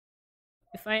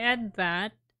if I add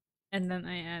that, and then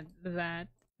I add that,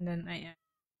 and then I add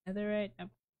another right up.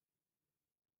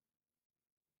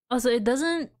 Also, it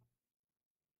doesn't.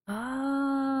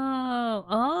 Oh,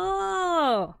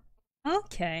 oh.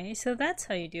 Okay, so that's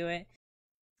how you do it.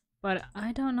 But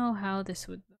I don't know how this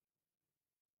would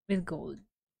with gold.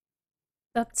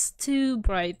 That's too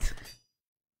bright.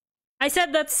 I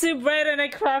said that's too bright and I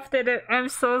crafted it. I'm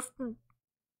so.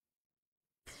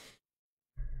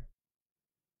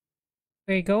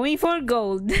 We're going for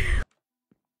gold.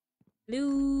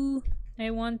 Blue. I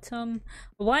want some.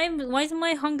 Why is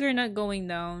my hunger not going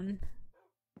down?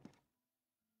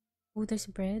 Oh, there's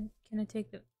bread. Can I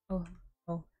take the? Oh,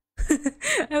 oh.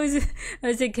 I was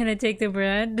like, can I take the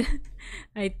bread?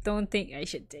 I don't think I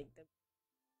should take the.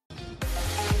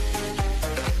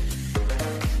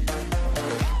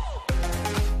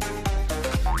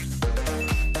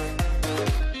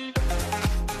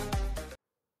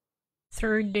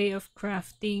 Third day of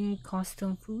crafting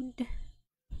custom food.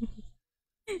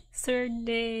 Third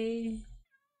day.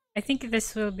 I think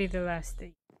this will be the last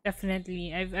day.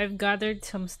 Definitely. I've gathered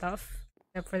some stuff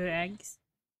except for the eggs.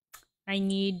 I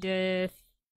need bad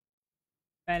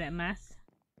at math.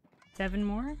 7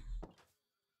 more.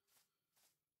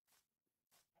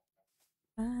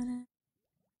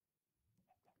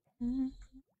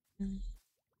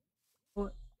 Oh,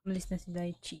 malis na si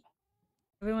Daichi.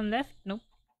 Everyone left? Nope.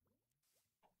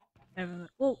 Everyone.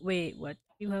 Oh wait, what?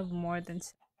 You have more than.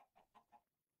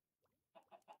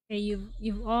 Okay,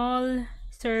 you've all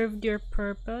served your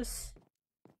purpose.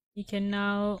 You can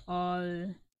now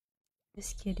all.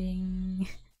 Just kidding.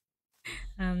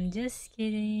 I'm just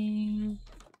kidding.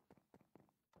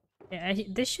 Yeah,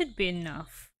 this should be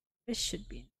enough. This should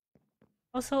be.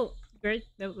 Also, great,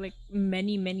 like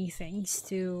many thanks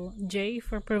to Jay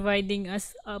for providing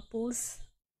us apples.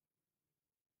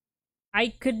 I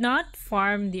could not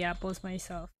farm the apples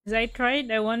myself because I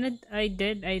tried. I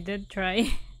did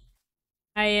try.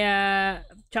 I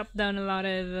chopped down a lot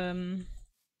of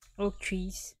oak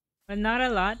trees, but not a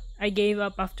lot. I gave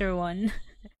up after one.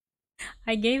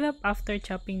 I gave up after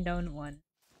chopping down one,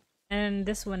 and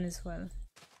this one as well.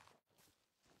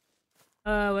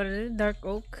 What is it? Dark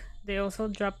oak. They also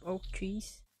drop oak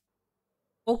trees.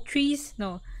 Oak trees?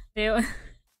 No, they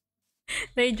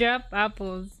they drop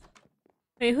apples.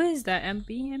 Wait, who is that?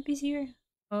 MP? MP's here?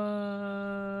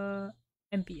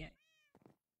 MP.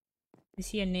 I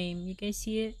see a name. You guys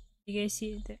see it? You guys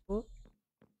see it? Oh.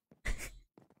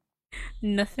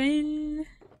 Nothing.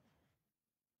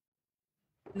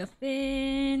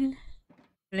 Nothing.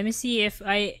 Let me see if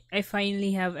I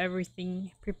finally have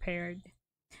everything prepared.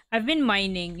 I've been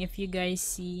mining, if you guys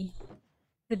see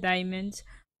the diamonds.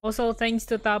 Also, thanks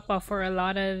to Tapa for a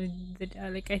lot of the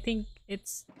like. I think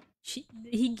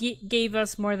he gave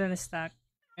us more than a stack,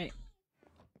 right?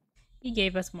 He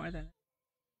gave us more than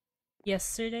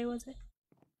yesterday, was it?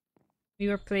 We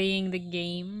were playing the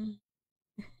game.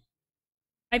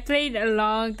 I played a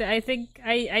long. I think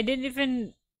I didn't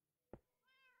even.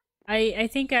 I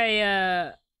think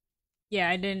yeah,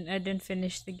 I didn't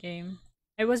finish the game.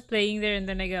 I was playing there and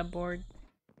then I got bored.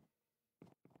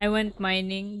 I went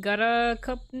mining, got a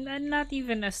cup, not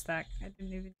even a stack. I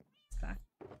didn't even stack.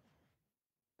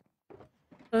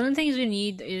 The only things we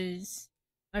need is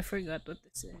I forgot what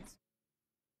this is.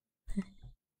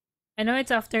 I know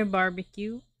it's after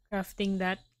barbecue. Crafting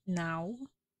that now.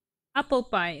 Apple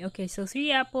pie. Okay, so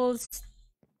 3 apples.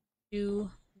 2.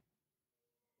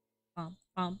 Pam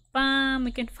pam pam.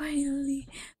 We can finally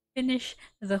finish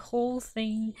the whole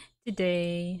thing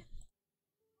today.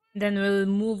 Then we'll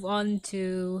move on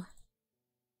to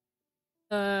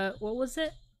what was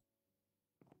it?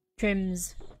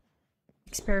 Trims.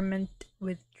 Experiment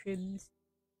with trims.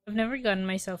 I've never gotten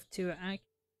myself to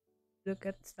look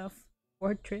at stuff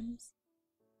for trims.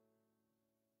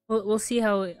 We'll see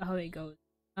how it goes.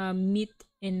 Meat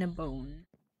in a bone.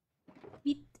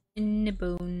 Meat in a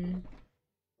bone.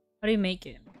 How do you make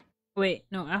it? Wait,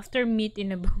 no. After meat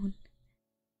in a bone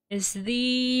is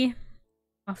the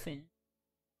muffin.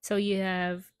 So you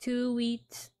have 2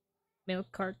 wheat,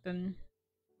 milk carton,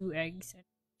 2 eggs, and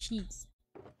cheese.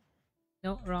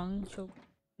 No, wrong shoulder.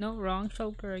 No, wrong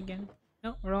shoulder again.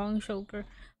 No, wrong shoulder.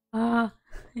 Ah,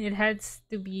 it has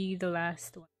to be the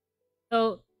last one.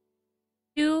 So,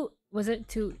 2, was it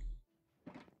 2?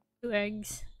 2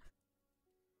 eggs.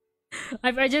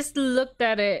 I just looked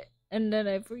at it and then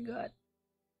I forgot.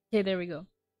 Okay, there we go.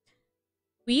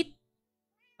 Wheat,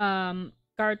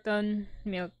 carton,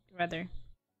 milk, rather.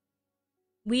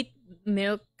 Wheat,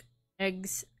 milk,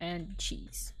 eggs, and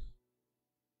cheese.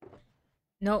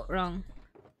 No, wrong.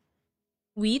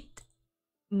 Wheat,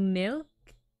 milk,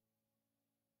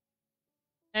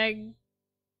 egg,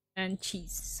 and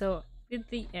cheese. So with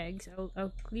the eggs,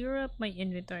 I'll clear up my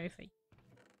inventory if I.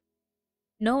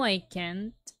 No, I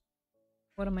can't.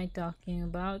 What am I talking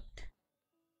about?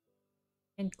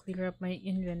 And clear up my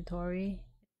inventory.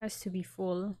 It has to be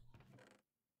full.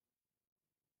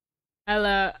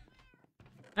 I'll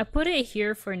put it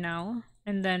here for now,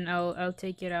 and then I'll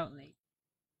take it out later.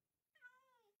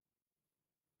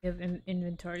 Give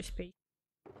inventory space.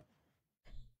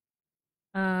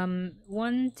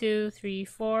 1 2 3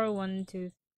 4 1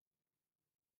 2.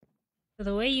 So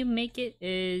the way you make it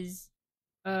is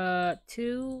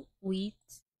 2 wheat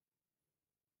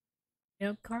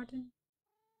milk carton,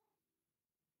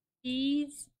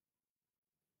 cheese,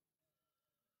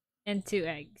 and 2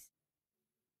 eggs.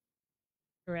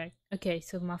 Correct. Okay,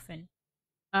 so muffin.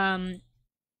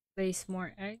 Place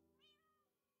more eggs.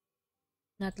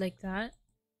 Not like that.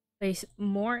 Place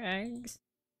more eggs.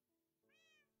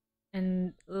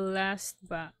 And last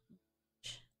batch.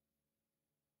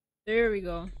 There we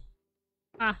go.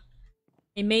 Ah,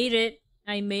 I made it.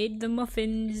 I made the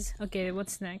muffins. Okay,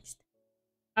 what's next?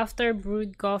 After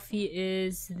brewed coffee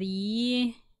is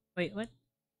the... Wait, what?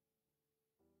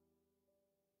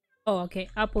 Oh, okay.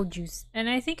 Apple juice. And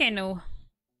I think I know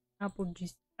apple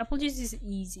juice. Apple juice is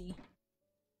easy.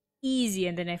 Easy,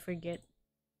 and then I forget.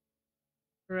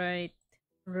 Right.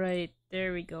 Right.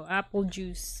 There we go. Apple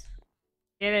juice.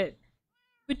 Get it.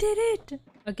 We did it!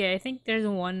 Okay, I think there's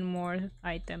one more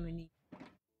item we need.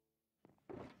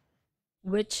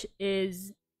 Which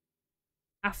is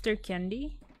after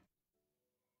candy.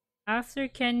 After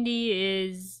candy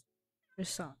is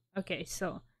croissant. Okay,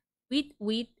 so wheat,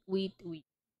 wheat, wheat, wheat.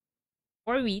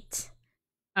 Or wheat.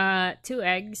 2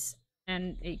 eggs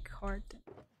and a carton.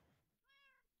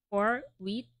 Or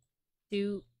wheat,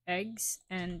 2 eggs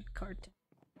and carton.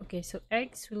 Okay, so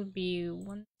eggs will be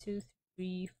 1, 2,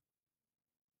 3.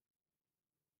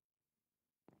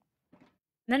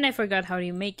 Then I forgot how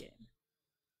you make it.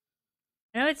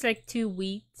 I know it's like 2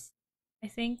 wheats. I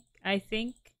think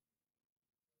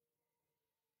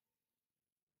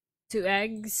 2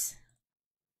 eggs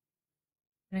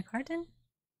and a carton.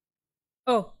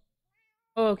 Oh,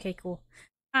 oh, okay, cool.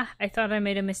 Ah, I thought I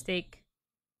made a mistake.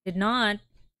 Did not.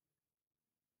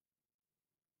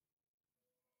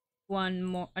 One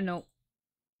more. No,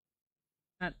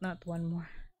 not one more.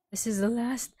 This is the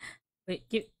last. Wait,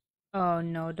 give. Oh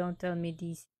no! Don't tell me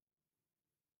these.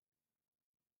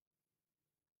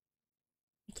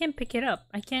 I can't pick it up.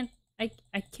 I can't. I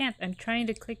can't. I'm trying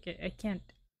to click it. I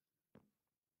can't.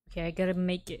 Okay, I gotta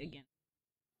make it again.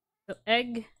 So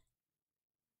egg.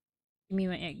 Give me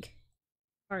my egg.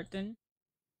 Carton.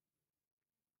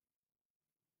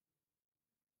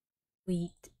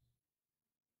 Wheat.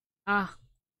 Ah,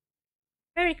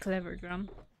 very clever, Grum.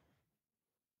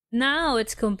 Now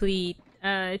it's complete.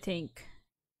 I think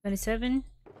 27,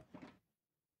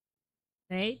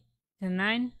 8,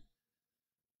 9.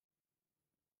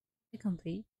 It's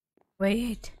complete.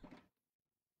 Wait.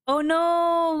 Oh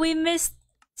no, we missed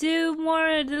 2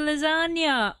 more. The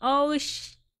lasagna. Oh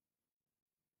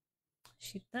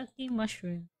shiitake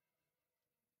mushroom.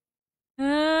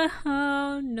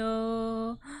 Oh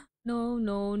no. No,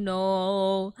 no,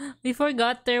 no. We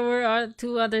forgot there were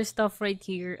 2 other stuff right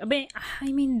here.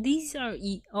 I mean, these are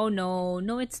oh no.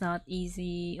 No, it's not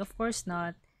easy. Of course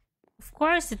not. Of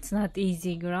course it's not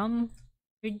easy, Grum.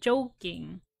 You're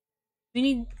joking. We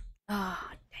need...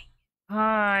 Ah, dang it.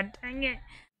 Ah, dang it.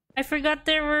 I forgot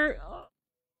there were...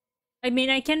 I mean,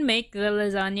 I can make the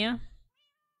lasagna.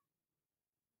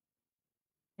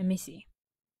 Let me see.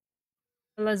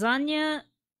 The lasagna,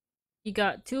 you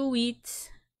got 2 wheats,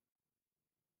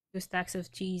 2 stacks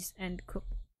of cheese, and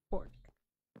cooked pork.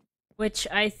 Which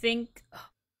I think... Oh,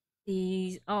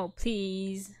 please. Oh,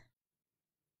 please.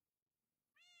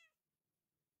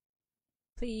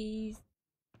 Please.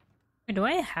 Wait, do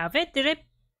I have it? Did I...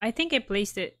 I think I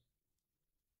placed it.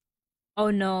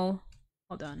 Oh no.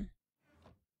 Hold on.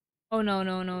 Oh no,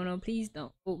 no, no, no. Please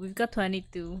don't. Oh, we've got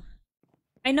 22.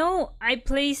 I know I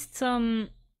placed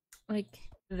some... Like,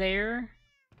 there.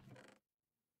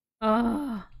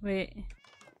 Oh, wait.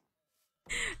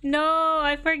 No,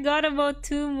 I forgot about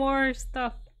 2 more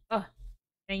stuff. Oh,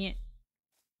 dang it.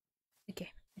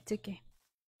 Okay, it's okay.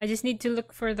 I just need to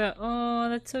look for the... Oh,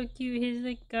 that's so cute. He's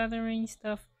like gathering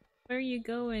stuff. Where are you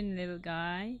going, little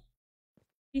guy?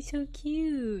 He's so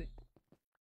cute.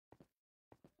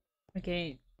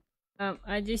 Okay.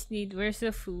 I just need... Where's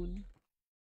the food?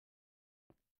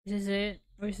 This is it?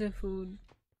 Where's the food?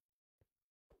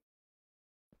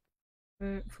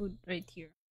 Food right here.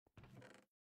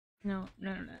 No,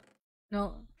 no, no,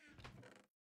 no.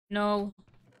 No.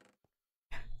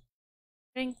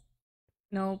 Think.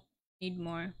 Nope. Need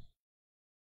more.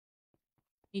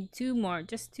 Need two more,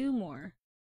 just two more.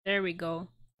 There we go.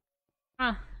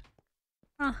 Ah,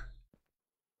 ah,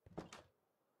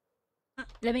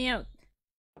 let me out.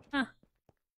 Ah,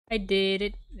 I did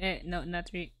it. No, not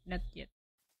yet.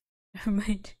 Never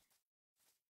mind.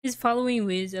 He's following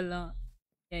Wiz a lot.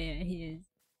 Yeah, he is.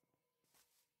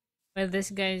 Well,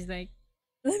 this guy's like,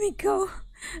 let me go,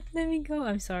 let me go.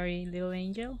 I'm sorry, little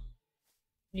angel.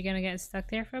 You're gonna get stuck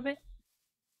there for a bit.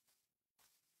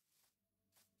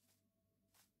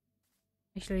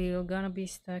 Actually, you're gonna be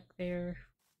stuck there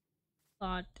a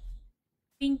lot.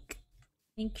 Pink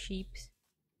sheeps.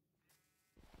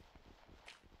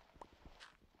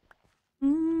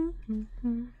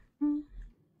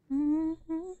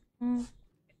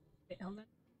 Wait, hold on.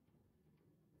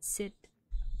 Sit.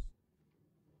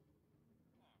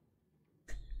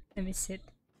 Let me sit.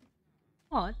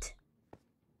 What?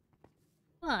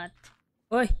 What?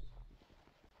 Oi!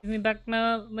 Give me back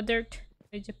my dirt.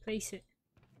 I just place it.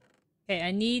 Okay,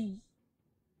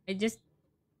 I just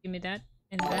give me that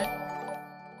and that.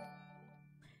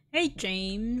 Hey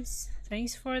James,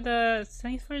 thanks for the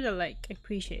like. I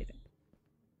appreciate it.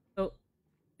 So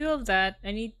 2 of that.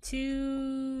 I need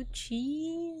 2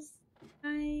 cheese.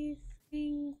 I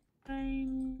think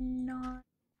I'm not.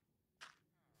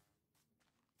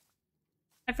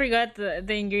 I forgot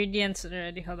the ingredients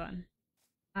already. Hold on.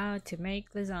 How to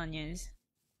make lasagnas.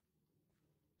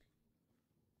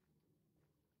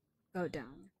 Go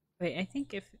down. Wait, I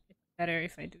think if it's better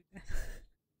if I do that.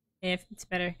 If it's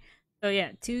better. So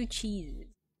yeah, 2 cheeses.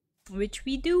 Which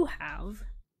we do have.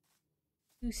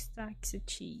 2 stacks of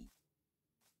cheese.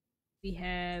 We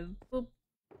have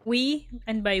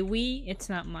and by we, it's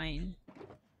not mine.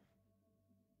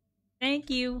 Thank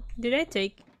you. Did I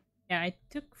take? Yeah, I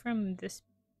took from this.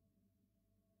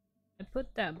 I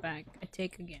put that back. I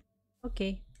take again.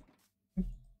 Okay.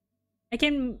 I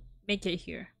can make it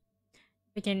here.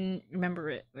 I can remember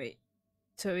it. Wait.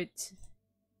 So it's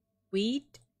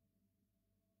wheat,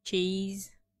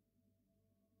 cheese,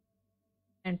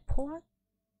 and pork.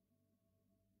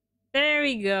 There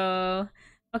we go.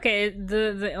 Okay,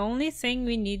 the only thing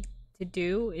we need to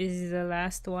do is the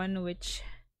last one, which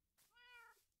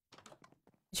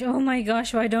oh my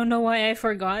gosh, I don't know why I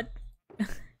forgot.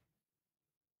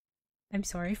 I'm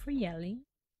sorry for yelling.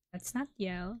 Let's not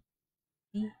yell.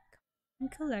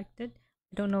 Collected.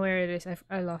 I don't know where it is.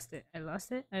 I lost it. I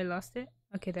lost it.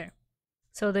 Okay, there.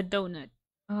 So the donut.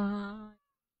 Some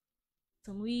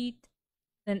wheat,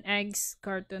 then eggs,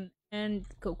 carton, and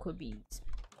cocoa beans.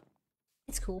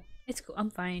 It's cool. It's cool. I'm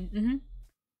fine.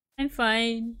 I'm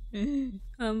fine.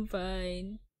 I'm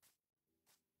fine.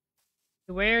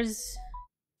 Where's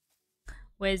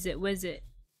it?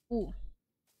 Ooh.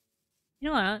 You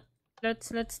know what?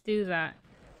 Let's do that.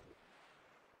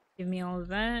 Give me all of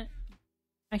that.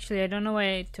 Actually, I don't know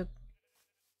why I took.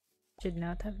 Should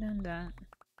not have done that.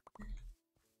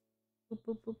 Boop,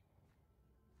 boop, boop.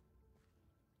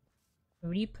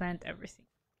 Replant everything.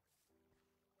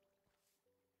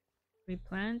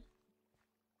 Replant.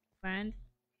 Plant.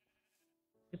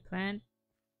 Replant.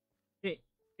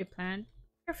 Replant.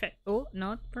 Perfect. Oh,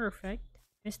 not perfect.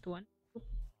 Missed one. Oop.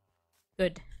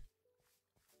 Good.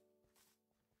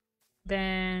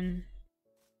 Then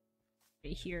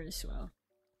right here as well.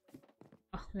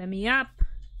 Oh, let me up.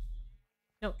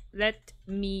 No, let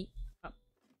me up.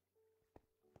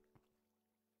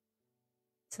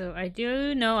 So I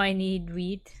do know I need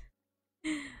wheat.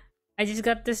 I just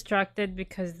got distracted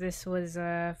because this was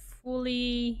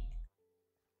fully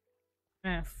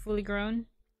grown.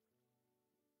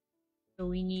 So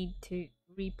we need to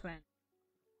replant.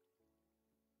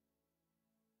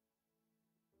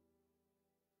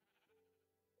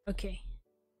 Okay.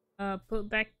 Put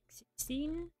back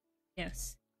 16.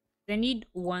 Yes. I need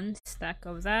 1 stack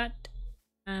of that.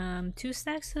 2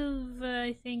 stacks of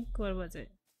I think, what was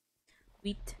it?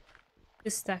 Wheat. 2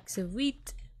 stacks of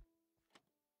wheat.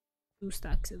 2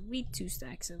 stacks of wheat. 2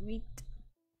 stacks of wheat.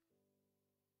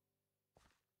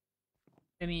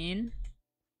 Let me in.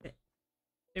 There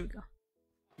we go.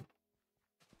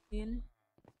 In.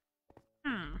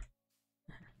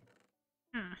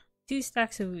 2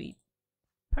 stacks of wheat.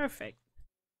 Perfect.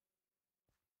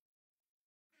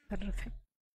 Perfect.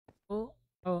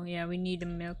 Oh yeah, we need a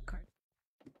milk cart.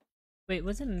 Wait,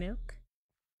 was it milk?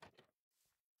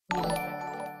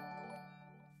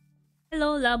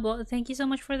 Hello, Labo. Thank you so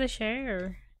much for the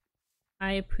share.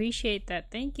 I appreciate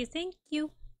that. Thank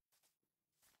you.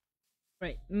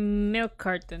 Right, milk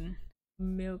carton.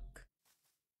 Milk.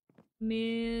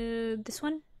 This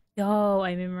one? Oh,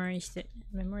 I memorized it.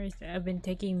 I've been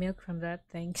taking milk from that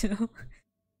thing, so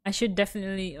I should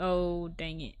definitely. Oh,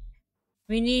 dang it.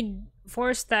 We need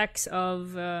 4 stacks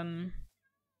of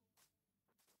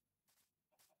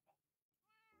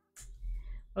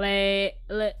Lay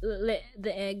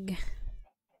the egg.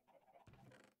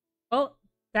 Oh,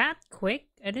 that quick?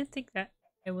 I didn't think that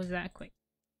it was that quick.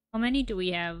 How many do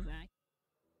we have?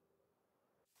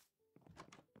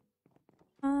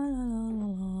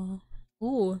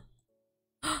 Ooh.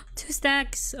 2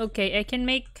 stacks. Okay, I can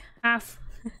make half.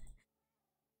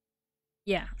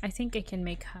 Yeah, I think I can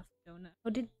make half donut.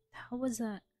 How was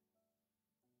that?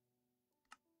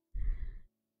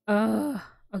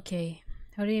 Okay.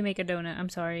 How do you make a donut? I'm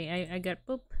sorry. I got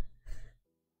poop.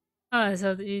 Oh,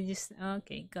 so you just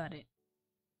okay, got it.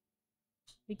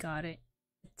 We got it.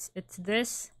 It's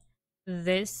this,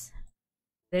 this,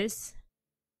 this,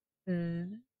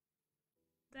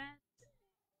 that,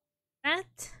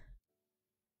 that.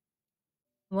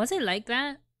 Was it like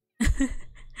that?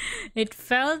 It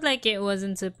felt like it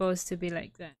wasn't supposed to be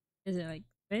like that. Is it like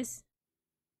this?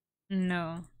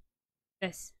 No.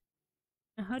 This.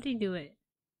 How do you do it?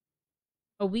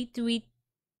 A wheat to wheat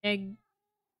egg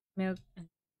milk.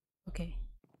 Okay.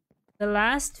 The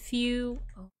last few.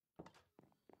 Oh,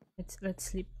 let's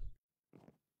sleep.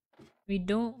 We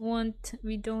don't want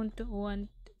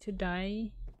to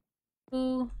die.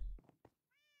 Ooh.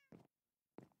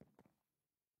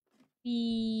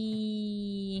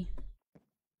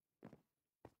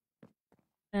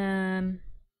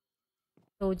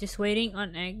 So just waiting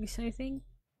on eggs, I think.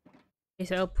 Okay,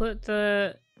 so I'll put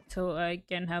so I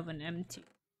can have an empty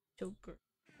choker.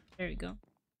 There we go.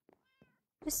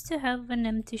 Just to have an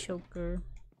empty choker.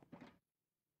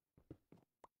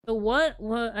 So what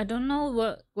I don't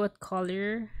know what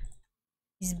color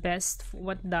is best for,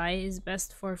 what dye is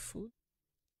best for food.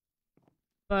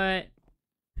 But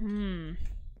I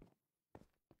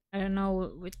don't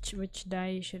know which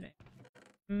dye should I.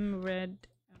 Red.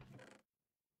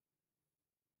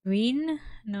 Green?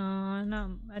 No,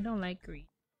 I don't like green.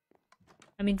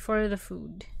 I mean for the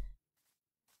food.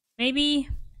 Maybe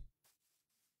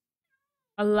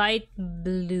a light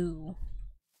blue.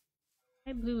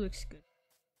 Light blue looks good.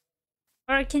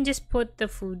 Or I can just put the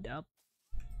food up.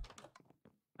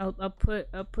 I'll put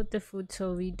the food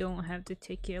so we don't have to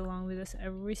take it along with us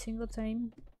every single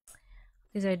time.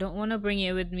 Because I don't want to bring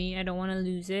it with me. I don't want to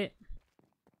lose it.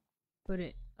 Put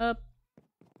it up.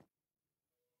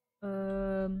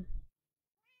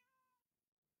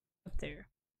 Up there.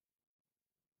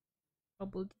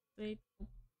 Bubble plate.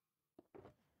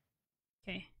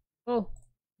 Okay. Oh,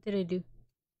 what did I do?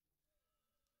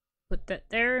 Put that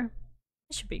there.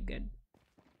 That should be good.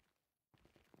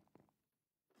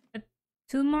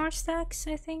 2 more stacks,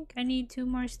 I think. I need 2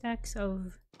 more stacks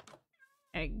of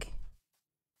egg.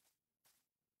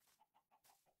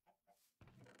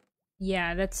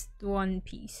 Yeah, that's 1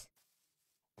 piece.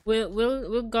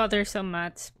 We'll gather some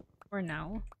mats for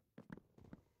now.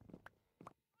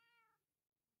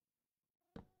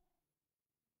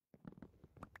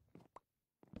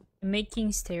 I'm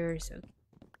making stairs. Okay.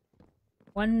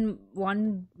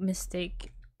 One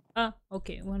mistake.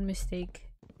 Okay, one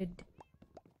mistake could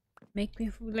make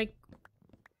me like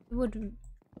it would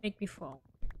make me fall.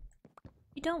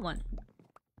 You don't want that.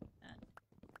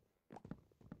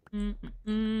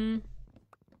 Do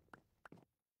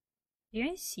you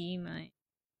guys see my?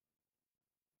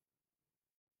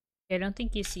 I don't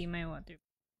think you see my water.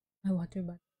 My water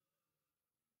bottle.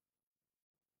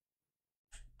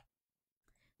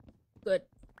 Good.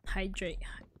 Hydrate.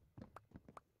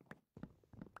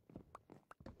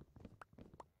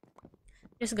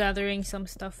 Just gathering some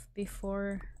stuff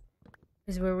before,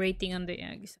 because we're waiting on the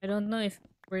eggs. I don't know if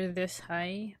we're this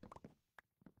high.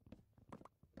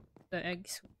 The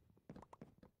eggs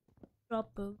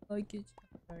drop a luggage.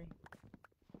 Sorry.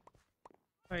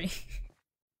 Sorry.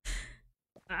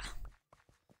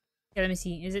 Okay, let me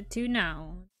see. Is it 2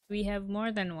 now? Do we have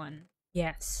more than 1?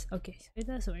 Yes. Okay, so it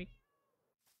does work.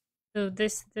 So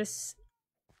this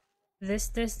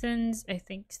distance I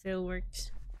think still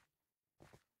works.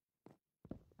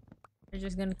 We're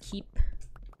just gonna keep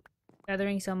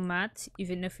gathering some mats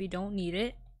even if we don't need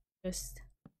it. Just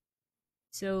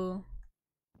so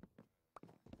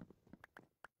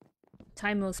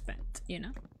time well spent, you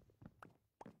know?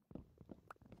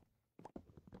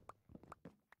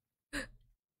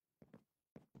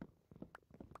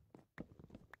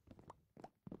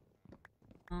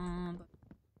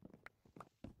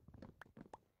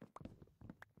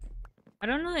 I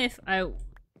don't know if I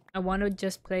want to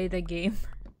just play the game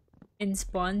in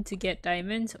spawn to get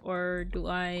diamonds, or do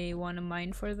I want to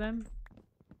mine for them?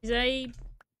 Because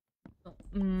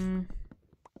I'm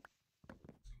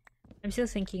still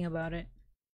thinking about it.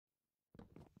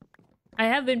 I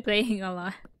have been playing a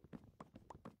lot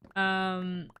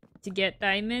to get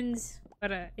diamonds,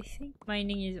 but I think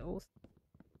mining is also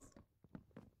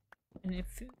and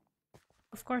if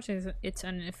of course it's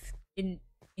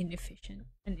inefficient,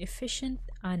 an efficient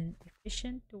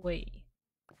way.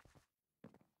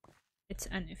 It's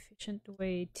an efficient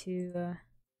way to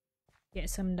get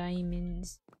some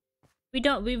diamonds.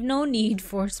 We've no need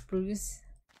for spruce.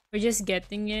 We're just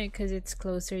getting it because it's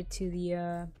closer to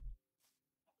the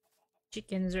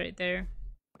chickens right there.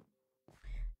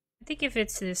 I think if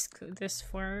it's this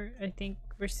far, I think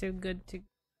we're still good to.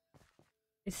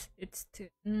 It's to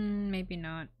maybe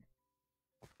not.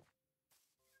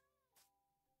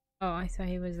 Oh, I thought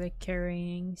he was like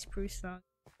carrying spruce log.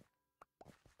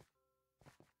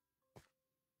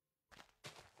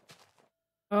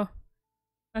 Oh,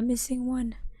 I'm missing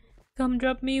one. Come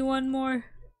drop me one more.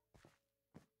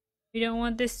 We don't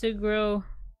want this to grow.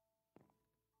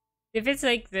 If it's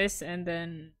like this and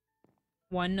then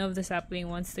one of the sapling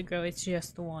wants to grow, it's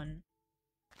just one.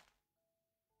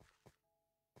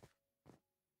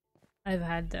 I've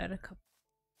had that a couple.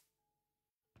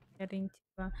 Getting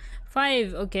to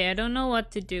 5. Okay, I don't know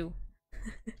what to do.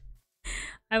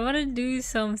 I want to do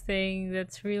something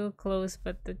that's real close,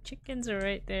 but the chickens are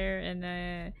right there, and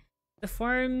the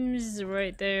farm's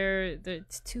right there.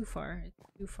 It's too far. It's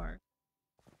too far.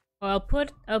 Well,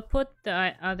 I'll put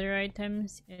the other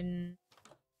items in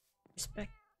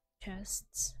respect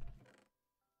chests.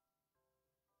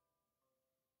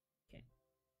 Okay,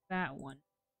 that one.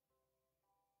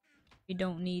 We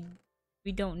don't need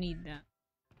that.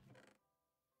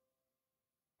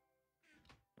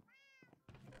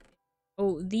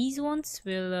 Oh, these ones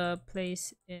will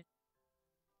place in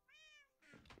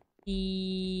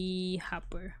the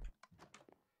hopper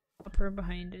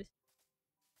behind us.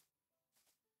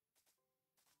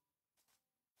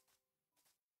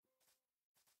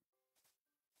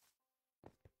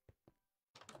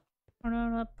 Part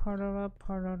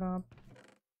it up.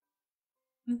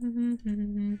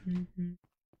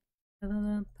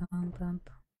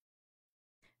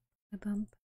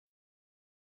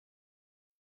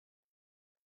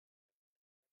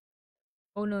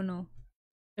 Oh no.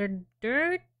 The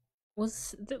dirt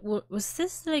was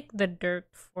this like the dirt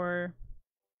for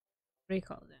what do you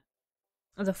call that?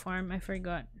 Oh, the farm, I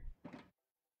forgot.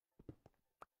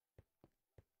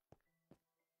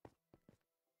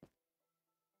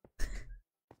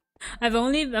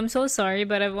 I'm so sorry,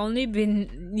 but I've only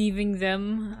been leaving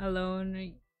them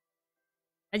alone.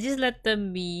 I just let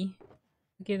them be.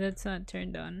 Okay, that's not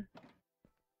turned on.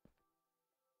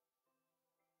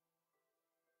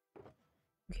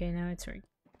 Okay, now it's working.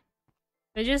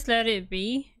 I just let it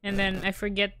be, and then I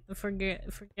forget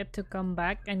to come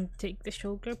back and take the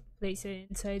shulker, place it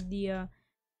inside the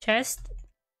chest.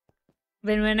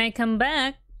 Then when I come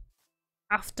back,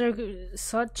 after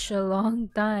such a long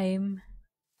time,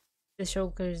 the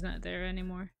shulker is not there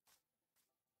anymore.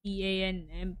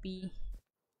 EANMP.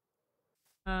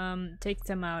 Take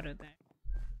them out of there.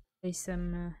 Place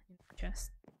them in the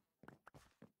chest.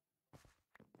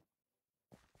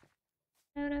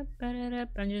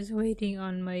 I'm just waiting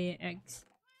on my eggs.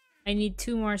 I need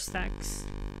 2 more stacks.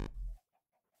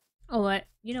 Oh,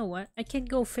 you know what? I can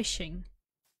go fishing.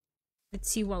 Let's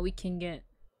see what we can get.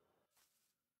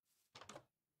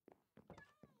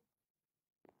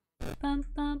 Bum,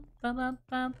 bum, bum, bum,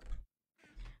 bum.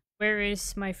 Where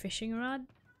is my fishing rod?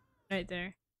 Right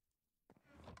there.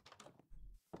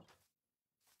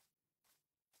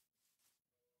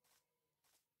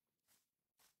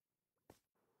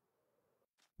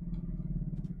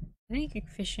 I think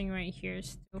fishing right here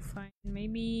is still fine.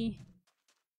 Maybe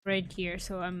right here,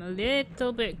 so I'm a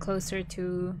little bit closer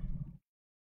to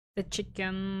the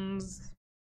chickens.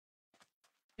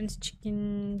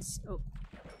 Chickens. Oh.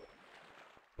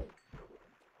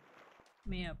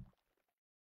 Me up.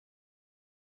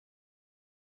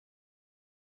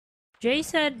 Jay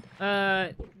said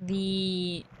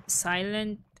the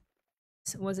silent,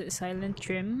 was it silent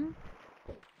trim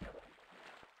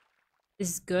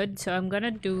is good, so I'm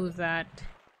gonna do that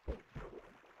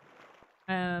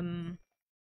on,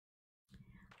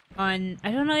 I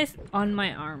don't know if on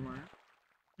my armor.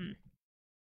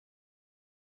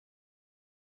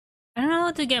 I don't know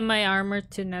how to get my armor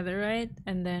to netherite,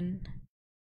 and then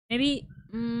maybe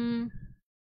I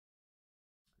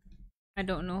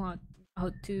don't know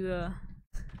how to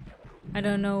I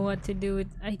don't know what to do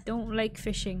with, I don't like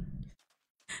fishing.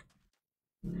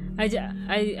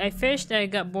 I fished, I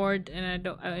got bored, and I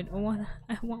don't want,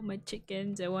 I want my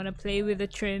chickens. I want to play with the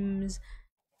trims.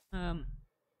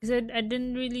 Cause I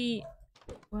didn't really,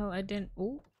 well, I didn't,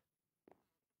 oh,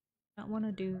 not want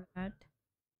to do that. I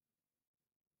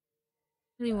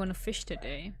really want to fish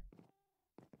today.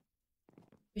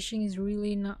 Fishing is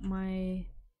really not my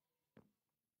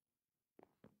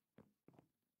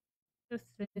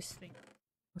this thing?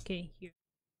 Okay, here.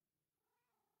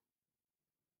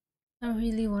 Not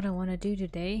really what I want to do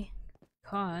today,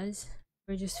 because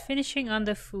we're just finishing on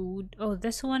the food. Oh,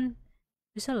 this one,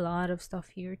 there's a lot of stuff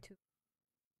here too.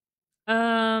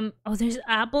 Oh, there's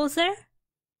apples there?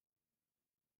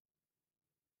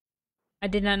 I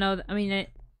did not know. I mean,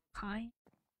 hi.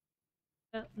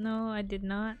 No, I did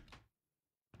not.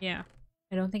 Yeah,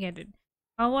 I don't think I did.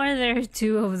 How are there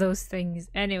two of those things?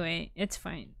 Anyway, it's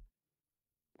fine.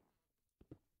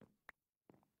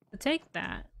 So take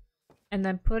that and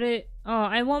then put it. Oh,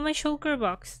 I want my shulker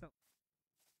box though.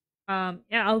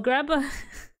 Yeah, I'll grab a.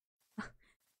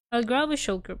 I'll grab a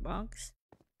shulker box.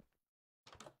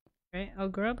 Right, I'll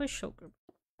grab a shulker.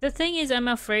 The thing is, I'm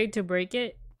afraid to break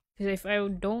it because if I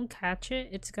don't catch it,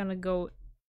 it's gonna go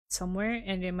somewhere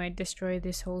and it might destroy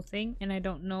this whole thing. And I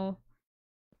don't know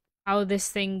how this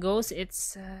thing goes.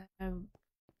 It's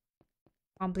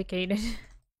complicated.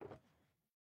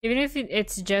 Even if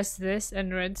it's just this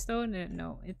and redstone,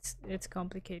 no, it's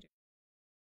complicated.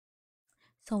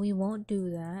 So we won't do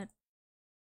that.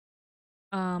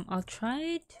 I'll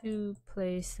try to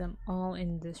place them all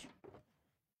in this.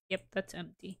 Yep, that's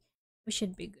empty. We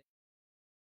should be good.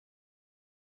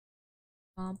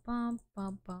 Bum, bum,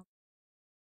 bum, bum,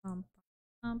 bum,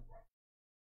 bum.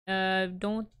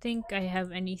 Don't think I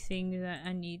have anything that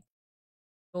I need.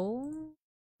 Go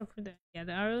for the yeah,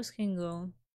 the arrows can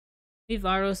go. We have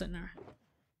arrows in our.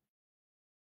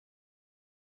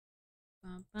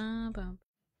 Bum, bum, bum.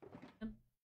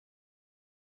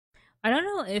 I don't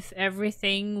know if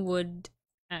everything would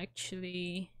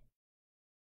actually.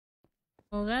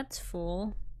 Well, that's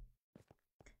full.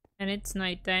 And it's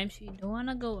nighttime, so you don't want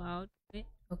to go out. Wait.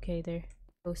 Okay, there.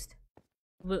 Ghost.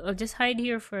 I'll just hide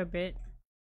here for a bit.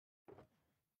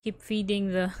 Keep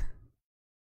feeding the...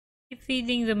 Keep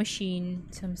feeding the machine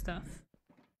some stuff.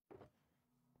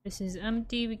 This is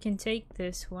empty. We can take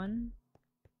this one.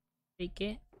 Take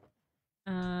it.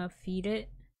 Feed it.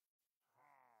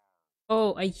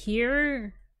 Oh, I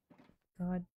hear...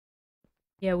 God.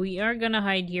 Yeah, we are gonna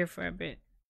hide here for a bit.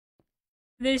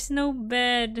 There's no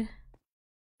bed.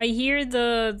 I hear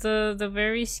the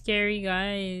very scary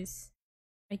guys.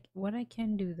 What I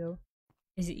can do though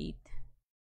is eat.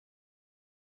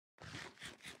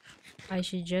 I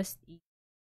should just eat.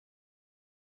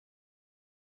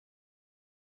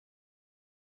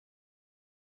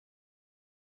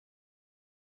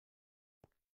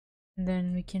 And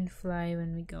then we can fly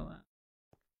when we go out.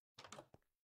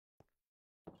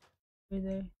 Over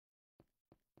there.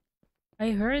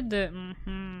 I heard the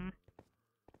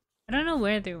I don't know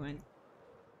where they went.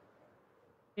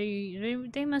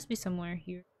 They must be somewhere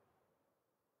here.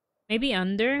 Maybe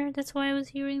under? That's why I was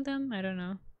hearing them? I don't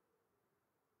know.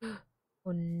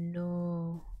 Oh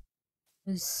no.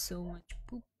 There's so much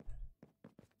poop.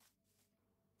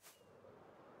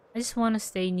 I just want to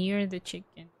stay near the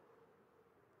chicken.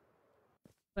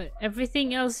 But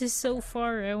everything else is so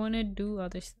far. I want to do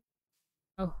other stuff.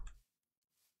 Oh.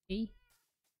 Okay.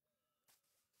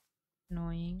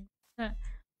 Annoying.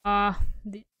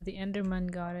 The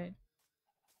Enderman got it.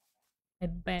 I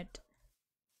bet.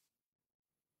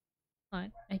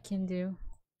 What I can do?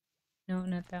 No,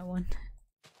 not that one.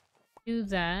 Do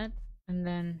that and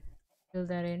then fill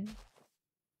that in.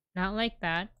 Not like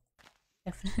that.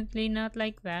 Definitely not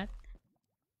like that.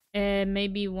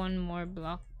 Maybe one more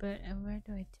block, but where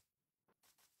do I?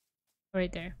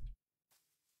 Right there.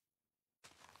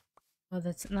 Oh,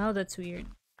 that's weird.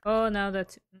 Oh, now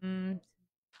that's bring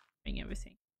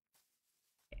everything.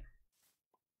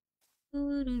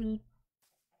 Okay.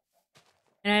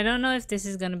 And I don't know if this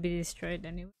is gonna be destroyed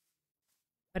anyway,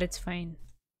 but it's fine.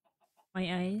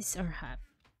 My eyes are happy.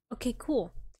 Okay,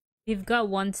 cool. We've got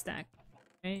one stack,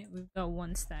 right? We've got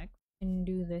one stack. We can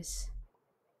do this.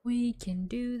 We can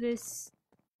do this.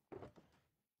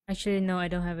 Actually, no, I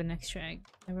don't have an extra egg.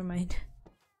 Never mind.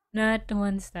 Not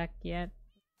one stack yet.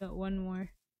 Got one more.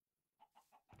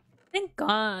 Thank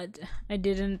God I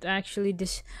didn't actually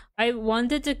I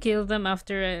wanted to kill them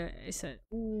after I said,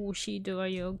 "Ooh, Shido, are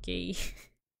you okay?"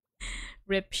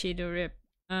 Rip, Shido, rip.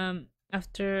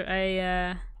 After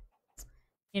I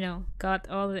got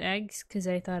all the eggs because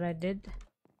I thought I did.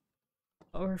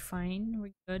 But we're fine.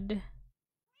 We're good.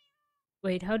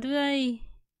 Wait, how do I?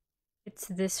 It's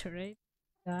this, right?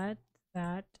 That.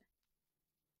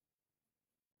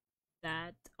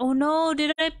 Oh no!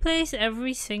 Did I place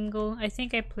every single? I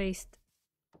think I placed.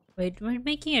 Wait, we're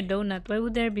making a donut. Why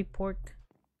would there be pork?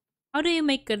 How do you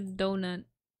make a donut?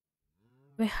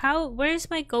 Wait, how? Where's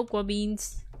my cocoa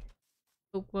beans?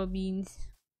 Cocoa beans.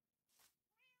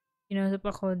 Pinasap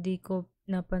ako, di ko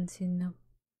napansin na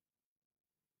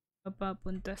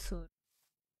mapapunta so.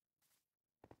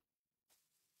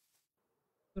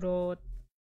 Growth.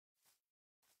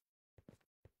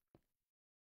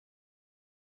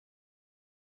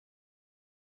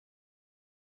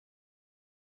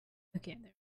 Okay,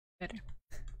 there. Better.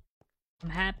 I'm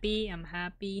happy. I'm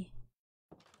happy.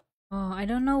 Oh, I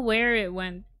don't know where it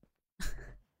went.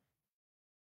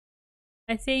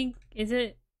 I think, is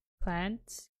it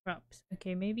plants? Crops.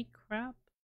 Okay, maybe crop?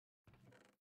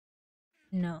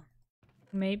 No.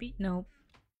 Maybe? Nope.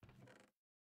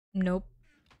 Nope.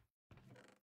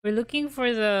 We're looking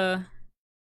for the...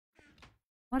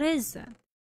 What is that?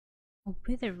 Oh,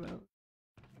 wither road.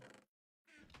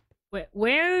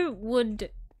 Where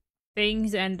would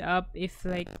things end up if,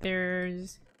 like,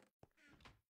 there's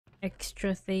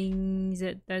extra things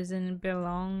that doesn't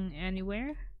belong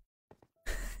anywhere?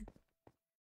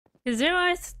 Because there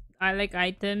are I like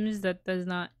items that does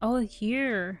not... Oh,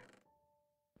 here.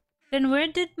 Then where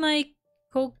did my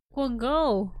cocoa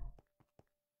go?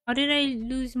 How did I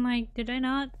lose my... Did I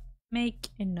not make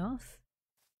enough?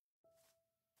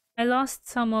 I lost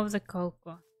some of the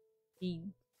cocoa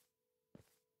bean.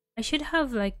 I should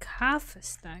have like half a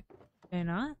stack. Did I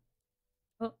not?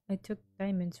 Oh, I took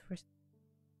diamonds first.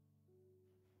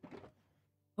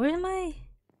 Where am I?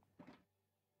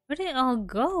 Where did it all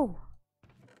go?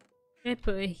 Did I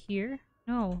put it here?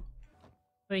 No.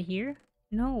 Put it here?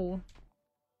 No.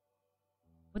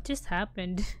 What just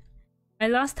happened? I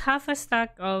lost half a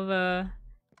stack of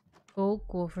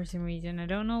cocoa for some reason. I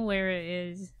don't know where it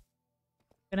is.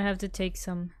 Gonna have to take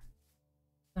some.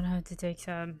 Gonna have to take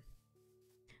some.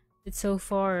 It's so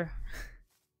far.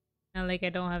 Not like I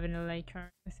don't have an elytra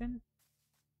within,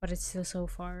 but it's still so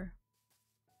far.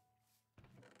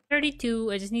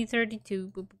 32. I just need 32.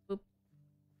 Boop, boop, boop,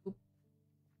 boop.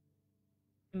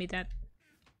 Give me that.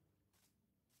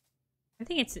 I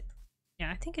think it's...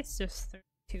 Yeah, I think it's just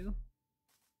 32.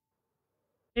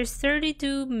 There's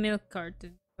 32 milk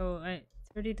cartons, so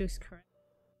 32 is correct.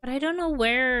 But I don't know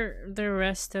where the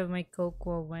rest of my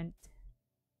cocoa went.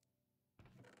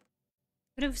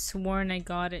 Could have sworn I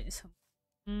got it. So...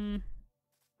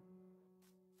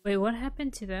 Wait, what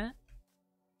happened to that?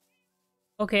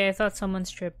 Okay, I thought someone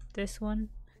stripped this one.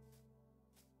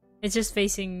 It's just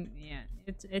facing... Yeah,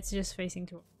 it's just facing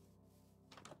toward...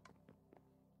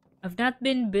 I've not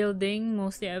been building.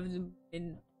 Mostly I've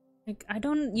been... Like, I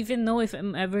don't even know if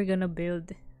I'm ever gonna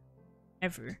build.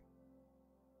 Ever.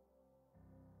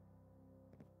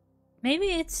 Maybe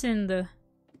it's in the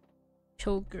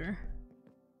choker.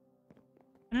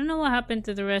 I don't know what happened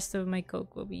to the rest of my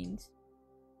cocoa beans.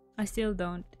 I still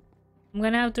don't. I'm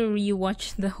gonna have to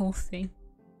rewatch the whole thing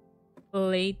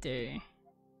later.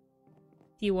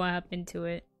 See what happened to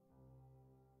it.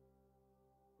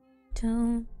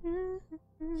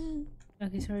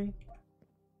 Okay, sorry.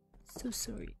 So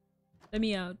sorry. Let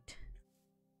me out.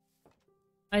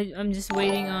 I'm just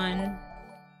waiting on...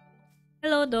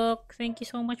 Hello, Doc. Thank you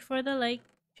so much for the like,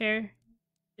 share,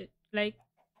 like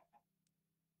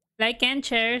and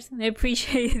shares. I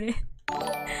appreciate it.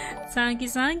 Thank you,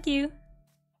 thank you.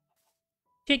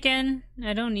 Chicken.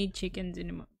 I don't need chickens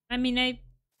anymore. I mean, there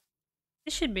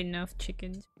should be enough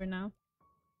chickens for now.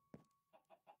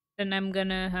 Then I'm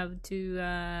gonna have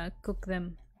to cook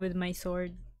them with my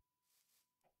sword.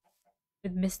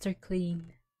 With Mr.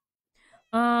 Clean.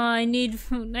 I need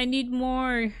food. I need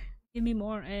more. Give me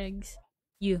more eggs.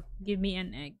 You, give me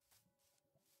an egg.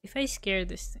 If I scare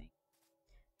this thing.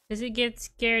 Does it get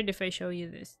scared if I show you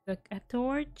this? Look, a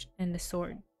torch and a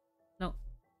sword. No.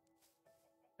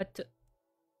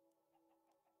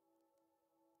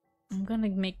 I'm gonna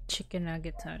make chicken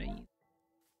nuggets out of you.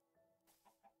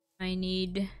 I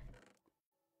need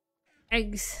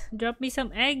eggs. Drop me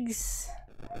some eggs.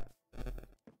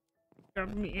 Drop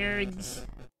me eggs.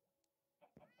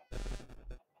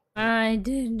 I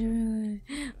didn't.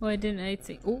 Why didn't I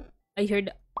think? Oh, I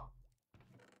heard.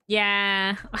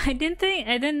 Yeah, I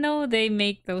didn't know they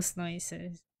make those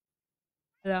noises.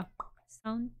 The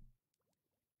sound.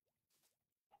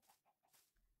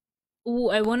 Oh,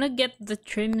 I wanna get the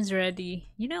trims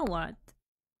ready. You know what?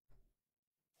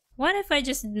 What if I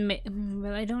just make?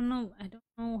 Well, I don't know. I don't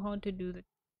know how to do that.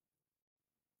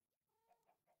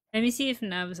 Let me see if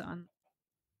Nav's on.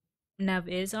 Nav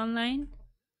is online.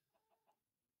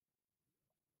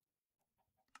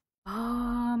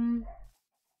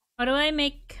 How do I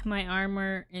make my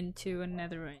armor into a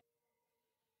netherite?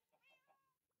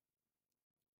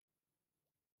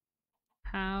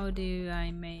 How do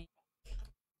I make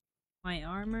my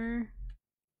armor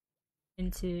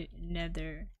into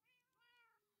nether?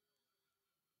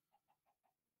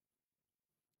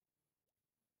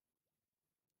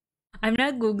 I'm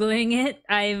not googling it.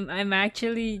 I'm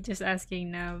actually just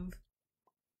asking Nav.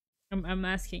 I'm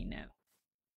asking Nav.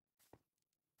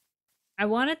 I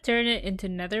want to turn it into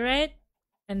netherite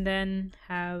and then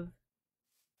have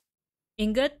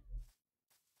ingot.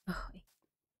 Oh,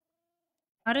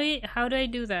 how do I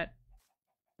do that?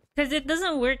 Because it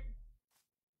doesn't work.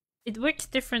 It works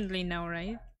differently now,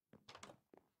 right?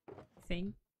 I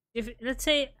think. If let's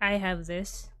say I have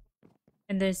this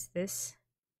and there's this,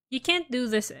 you can't do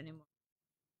this anymore.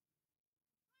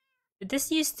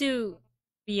 This used to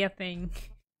be a thing.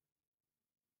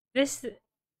 This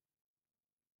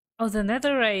the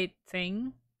netherite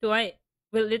thing.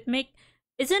 Will it make?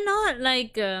 Is it not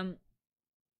like isn't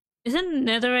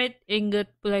netherite ingot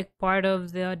like part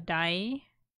of the dye?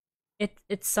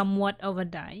 It's somewhat of a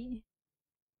dye.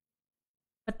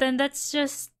 But then that's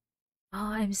just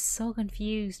I'm so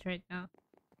confused right now.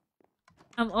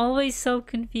 I'm always so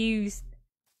confused.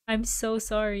 I'm so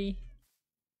sorry.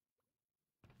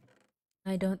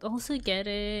 I don't also get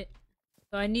it.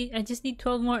 So I just need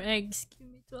 12 more eggs. Give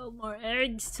me 12 more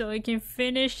eggs so I can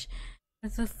finish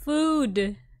the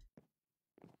food.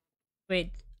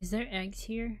 Wait, is there eggs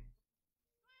here?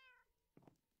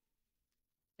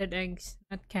 Dead eggs,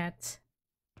 not cats.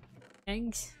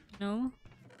 Eggs? No.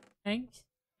 Eggs?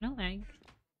 No egg.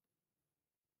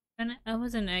 And I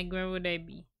was an egg, where would I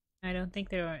be? I don't think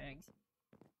there are eggs.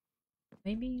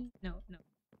 Maybe? No.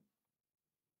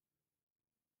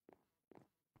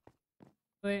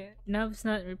 Wait, Nub's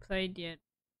not replied yet.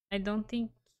 I don't think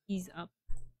he's up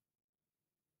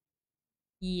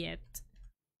yet.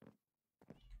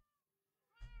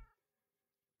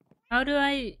 How do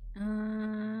I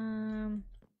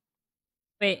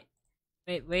wait.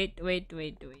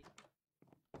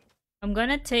 I'm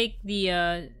gonna take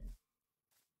the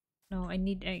no, I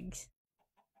need eggs.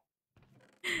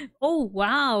 Oh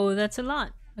wow, that's a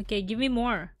lot. Okay, give me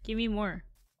more. Give me more.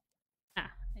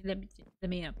 Ah, let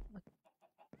me up. Okay.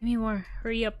 Give me more.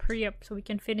 Hurry up, so we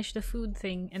can finish the food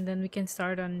thing and then we can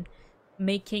start on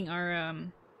making our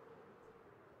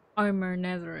armor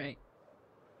netherite.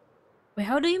 Wait,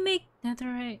 how do you make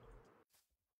netherite?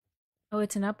 Oh,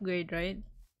 it's an upgrade, right?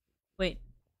 Wait.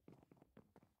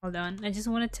 Hold on. I just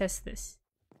want to test this.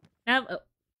 Now, oh,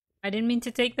 I didn't mean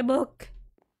to take the book.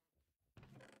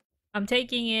 I'm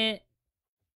taking it.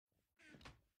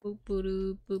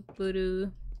 Boop-a-doo,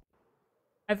 boop-a-doo.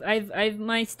 I've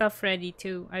my stuff ready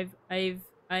too. I've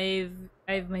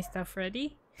my stuff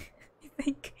ready. I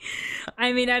think.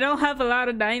 I mean, I don't have a lot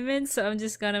of diamonds, so I'm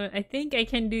just gonna. I think I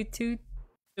can do 2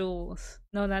 tools.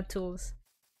 No, not tools.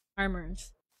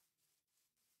 Armors.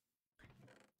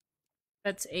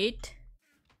 That's 8.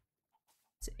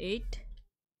 It's 8.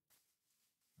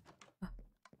 Oh,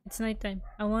 it's nighttime.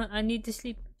 I need to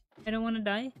sleep. I don't want to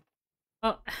die.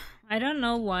 Oh, I don't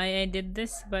know why I did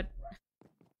this, but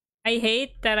I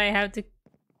hate that I have to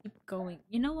keep going.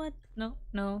 You know what? No.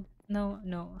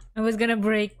 I was gonna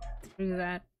break through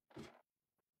that.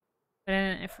 But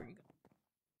then I forgot.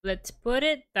 Let's put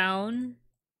it down.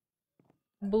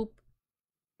 Boop.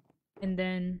 And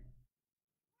then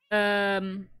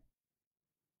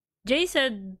Jay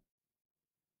said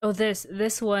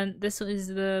this one is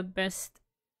the best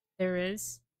there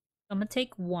is. I'm gonna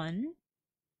take 1.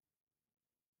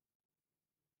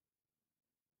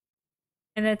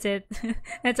 And that's it.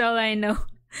 That's all I know.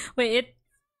 Wait,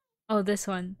 this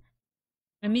one.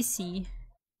 Let me see.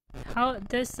 How would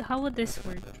this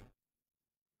work?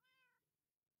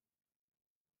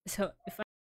 So if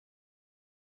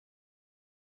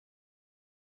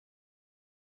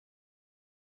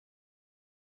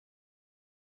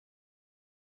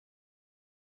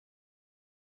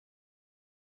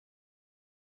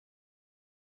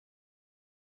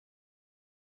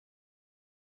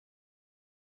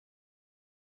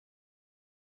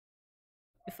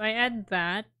I add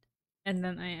that, and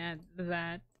then I add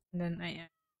that, and then I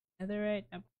add netherite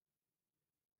up.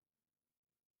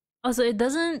 Also, it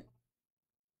doesn't.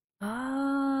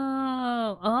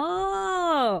 Oh.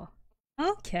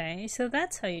 Okay, so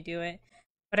that's how you do it.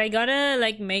 But I gotta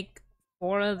like make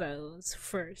 4 of those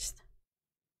first.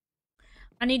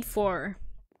 I need 4.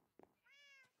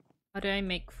 How do I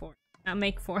make 4? Not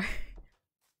make 4.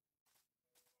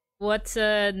 What's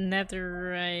a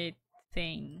netherite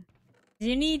thing?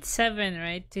 You need 7,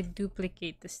 right, to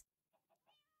duplicate this.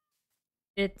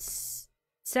 It's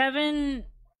 7.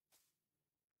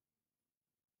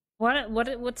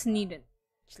 What's needed?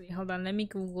 Actually, hold on. Let me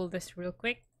Google this real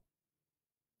quick.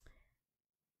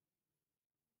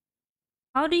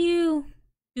 How do you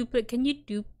duplicate? Can you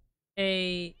dupe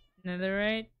a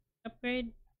netherite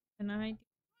upgrade? Can I?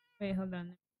 Wait, hold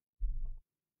on.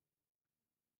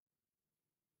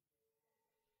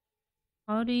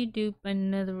 How do you dupe a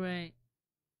netherite?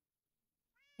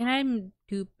 Can I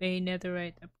dupe a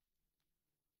netherite upgrade?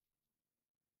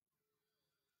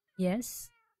 Yes.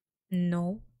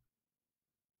 No.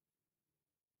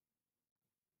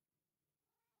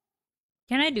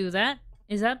 Can I do that?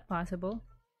 Is that possible?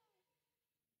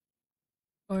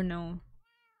 Or no?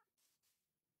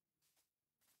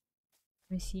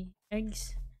 Let me see.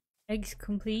 Eggs. Eggs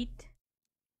complete.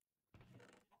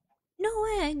 No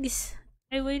eggs!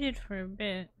 I waited for a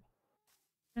bit.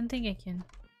 Don't think I can.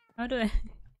 How do I?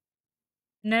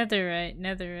 Netherite,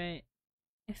 netherite.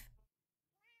 If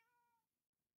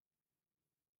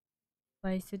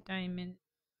why is it diamond?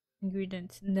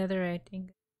 Ingredients, netherite.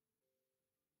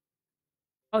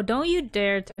 Oh, don't you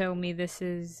dare tell me this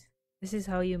is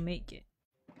how you make it.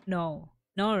 No,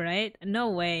 no, right? No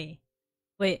way.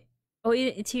 Wait. Oh,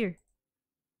 it's here.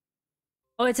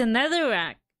 Oh, it's a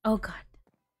netherrack. Oh god,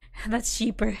 that's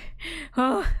cheaper.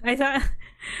 Oh, I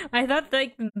thought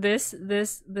like this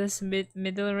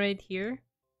middle right here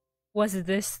was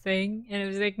this thing, and it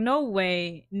was like no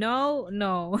way, no,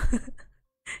 no.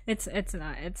 it's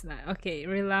not okay.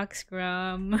 Relax,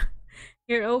 Grum.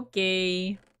 You're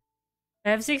okay. I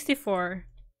have 64,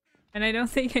 and I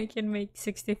don't think I can make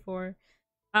 64.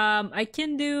 I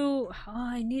can do. Oh,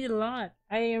 I need a lot.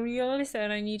 I realized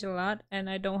that I need a lot, and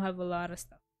I don't have a lot of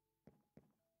stuff.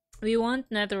 We want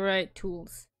netherite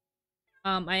tools.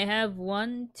 I have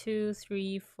 1, 2,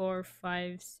 3, 4,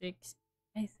 5, 6.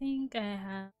 I think I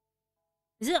have.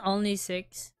 Is it only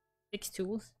six? 6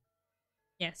 tools?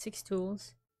 Yeah, 6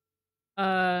 tools.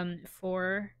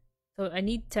 4. So I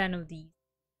need 10 of these.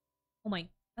 Oh my,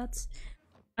 that's.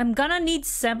 I'm gonna need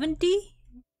 70.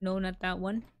 No, not that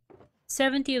one.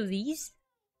 70 of these.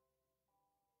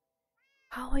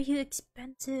 How are you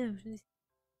expensive?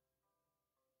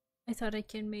 I thought I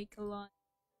can make a lot.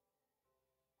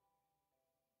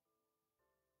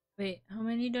 Wait, how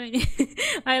many do I need?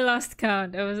 I lost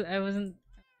count. I wasn't.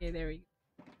 Okay, there we go.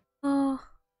 Oh,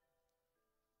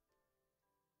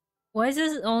 why is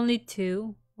this only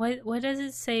 2? Why does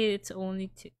it say it's only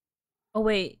 2? Oh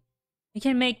wait, you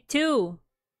can make 2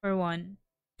 for 1.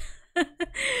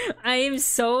 I am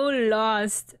so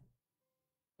lost.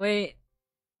 Wait.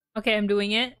 Okay, I'm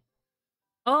doing it.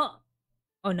 Oh.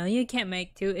 Oh no, you can't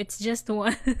make 2. It's just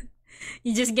 1.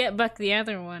 You just get back the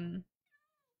other one.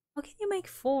 How can you make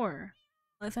 4?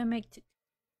 Well, if I make 2.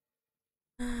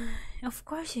 Of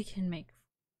course you can make 4.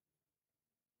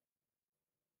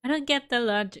 I don't get the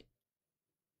logic.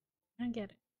 I don't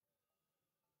get it.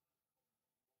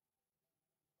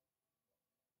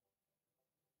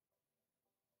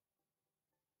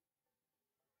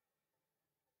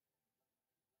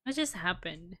 What just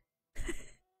happened?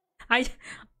 I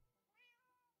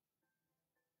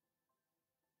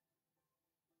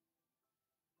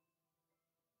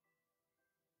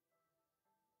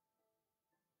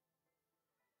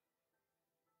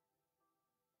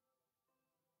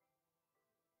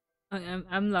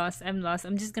I'm lost. I'm lost.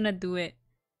 I'm just gonna do it.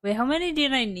 Wait, how many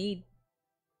did I need?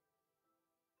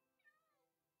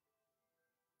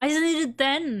 I just needed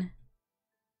 10.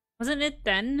 Wasn't it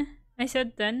 10? I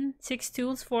said 10. 6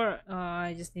 tools for. Oh,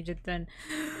 I just needed 10.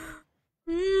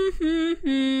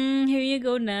 Here you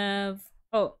go, Nav.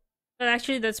 Oh, but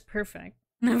actually, that's perfect.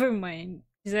 Never mind.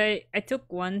 Because I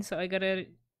took one, so I gotta.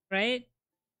 Right?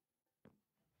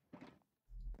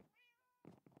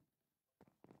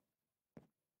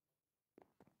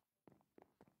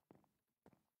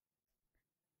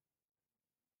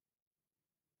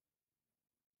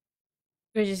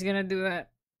 We're just gonna do that.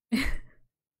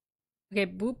 Okay,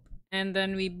 boop. And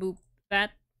then we boop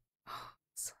that. Oh,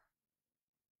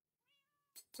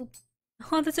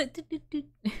 that's it.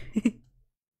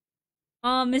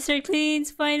 Oh, Mr.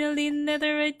 Clean's finally in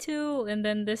netherite too. And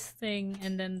then this thing,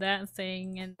 and then that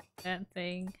thing, and that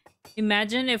thing.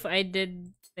 Imagine if I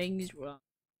did things wrong.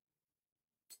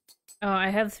 Oh, I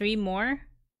have 3 more.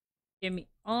 Give me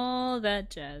all that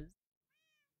jazz.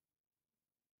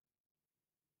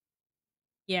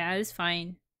 Yeah, it's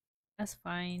fine. That's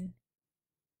fine.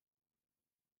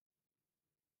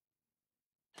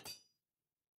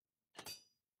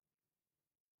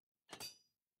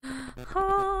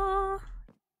 Oh,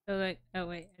 so like, oh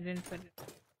wait, I didn't put it.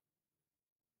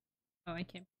 Oh, I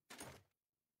can't.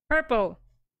 Purple!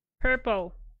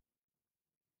 Purple!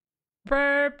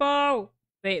 Purple!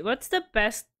 Wait, what's the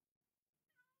best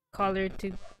color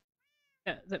to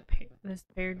that's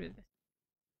paired with this?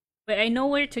 Wait, I know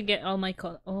where to get all my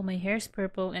color. Oh, my hair's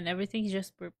purple and everything's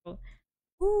just purple.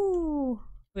 Ooh.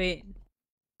 Wait.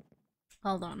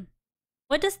 Hold on.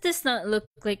 What does this not look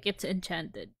like it's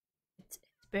enchanted? It's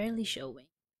barely showing.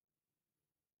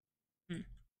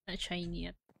 Not shiny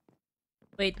yet.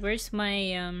 Wait, where's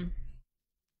my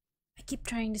I keep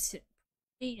trying to sit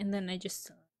and then I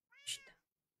just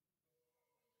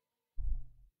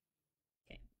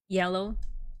Yellow?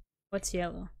 What's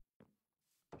yellow?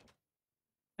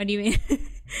 What do you mean?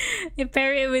 You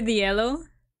pair it with yellow?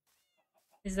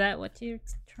 Is that what you're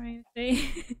trying to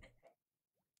say?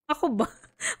 Ako ba?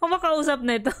 Ako ba kausap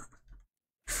nito?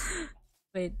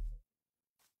 Wait.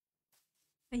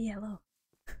 A yellow.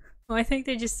 Oh, I think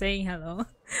they're just saying hello.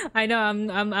 I know.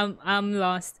 I'm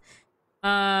lost.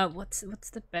 What's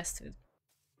the best food?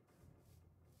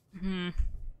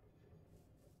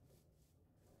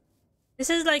 This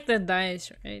is like the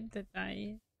dice, right? The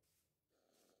dice.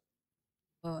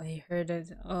 Oh, I heard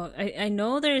it. Oh, I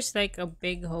know there's like a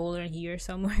big hole in here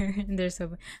somewhere, and there's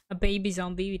a baby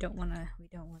zombie. We don't wanna.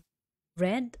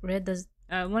 Red. Red does.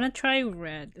 I wanna try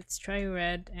red. Let's try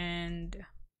red, and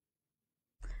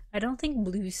I don't think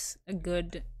blue's a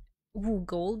good. Ooh,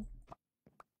 gold.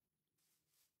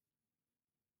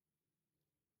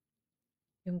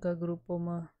 Yung kagrupo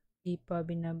mo, di pa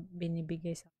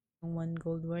binibigay sa ng 1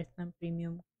 gold worth ng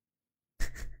premium.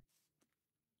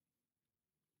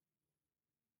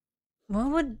 What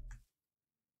would...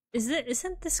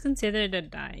 Isn't this considered a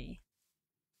die?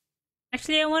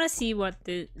 Actually, I want to see what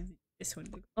this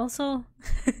would look. Also,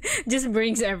 just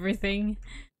brings everything.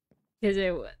 Because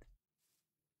it would.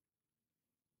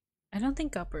 I don't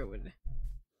think copper would.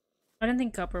 I don't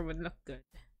think copper would look good.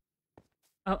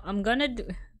 Oh, I'm gonna do...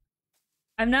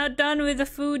 I'm not done with the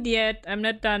food yet. I'm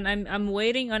not done. I'm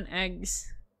waiting on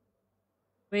eggs.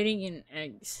 Waiting in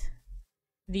eggs.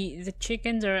 The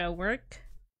chickens are at work.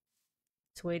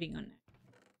 It's waiting on it.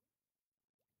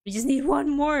 We just need one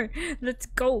more. Let's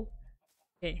go.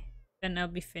 Okay, then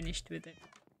I'll be finished with it.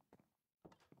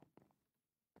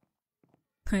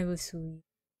 I will sue you.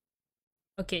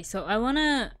 Okay, so I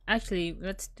wanna actually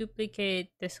let's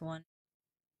duplicate this one.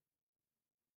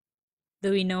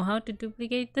 Do we know how to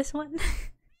duplicate this one?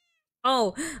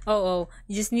 Oh!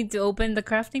 You just need to open the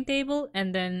crafting table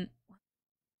and then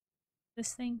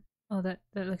this thing. Oh, that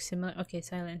looks similar. Okay,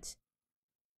 silence.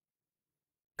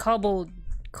 Cobbled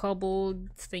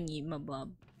thingy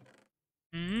mabob.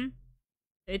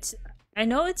 It's... I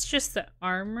know it's just the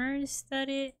armors that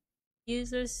it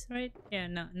uses, right? Yeah,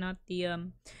 not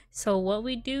the so what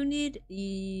we do need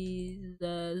is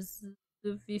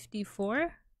the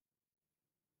 54,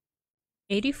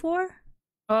 84.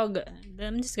 Oh, good.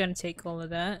 I'm just gonna take all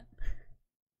of that.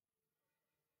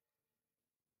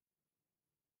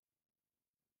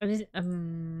 Just,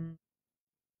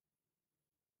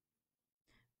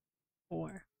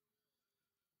 4,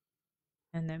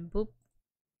 and then boop.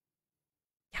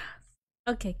 Yeah.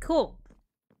 Okay, cool.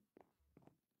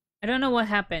 I don't know what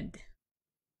happened,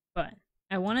 but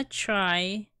I want to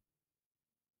try.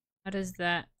 How does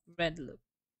that red look?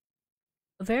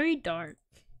 Very dark.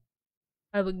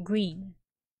 How about green?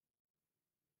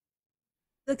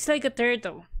 Looks like a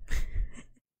turtle.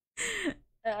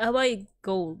 How about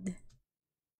gold?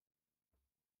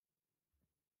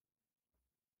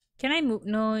 Can I move?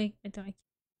 No, I don't.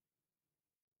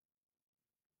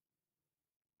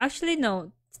 Actually,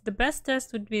 no. The best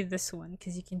test would be this one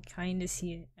because you can kind of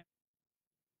see it.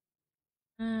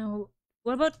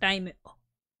 What about diamond?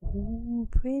 Oh,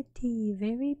 pretty,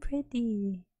 very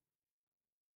pretty.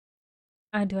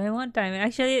 Do I want diamond?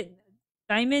 Actually,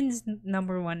 diamond's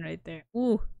 #1 right there.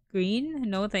 Ooh, green?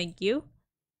 No, thank you.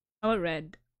 How about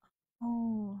red?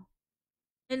 Oh,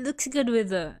 it looks good with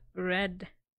the red.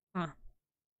 Huh.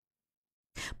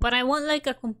 But I want like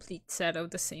a complete set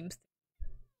of the same thing.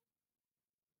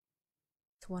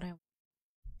 That's what I want.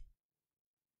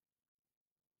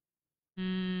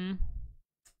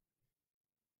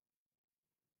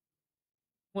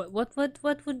 What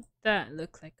would that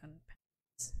look like on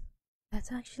pants?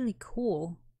 That's actually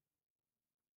cool.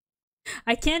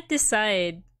 I can't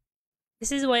decide.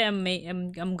 This is why I'm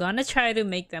gonna try to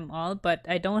make them all, but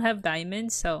I don't have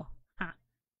diamonds, so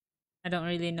I don't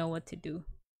really know what to do.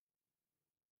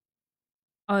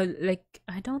 Oh, like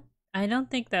I don't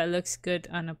think that looks good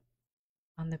on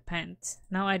the pants.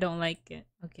 Now I don't like it.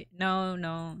 Okay, no.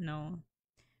 I'm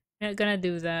not gonna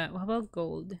do that. What about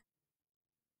gold?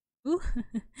 Ooh,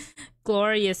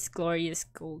 glorious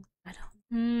gold. I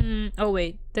don't. Oh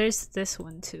wait, there's this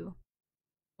one too.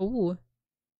 Ooh,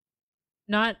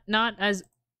 not as.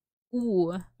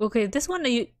 Ooh, okay. This one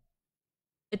it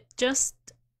just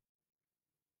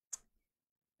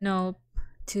no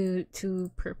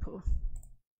too purple.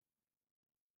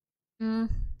 No,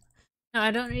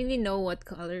 I don't really know what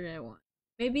color I want.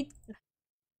 Maybe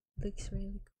looks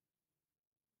really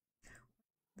cool.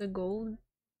 The gold.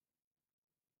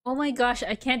 Oh my gosh,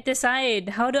 I can't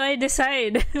decide. How do I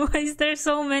decide? Why is there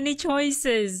so many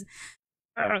choices?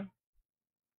 Bad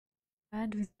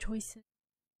with choices.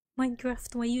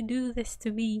 Minecraft, why you do this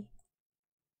to me?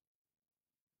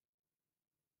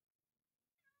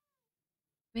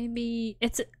 Maybe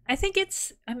it's. I think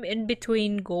it's. I'm in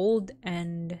between gold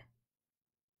and.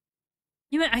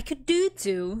 You know, I could do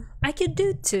two. I could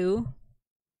do two.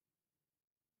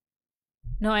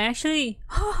 No, I actually.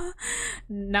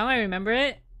 Now I remember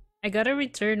it. I gotta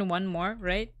return one more,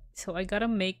 right? So I gotta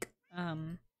make.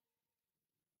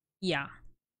 Yeah.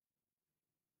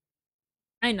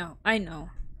 I know. I know.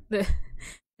 The.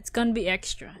 It's gonna be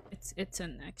extra. It's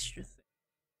an extra thing.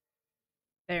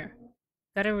 There.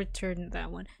 Gotta return that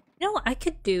one. You know what I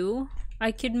could do?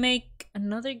 I could make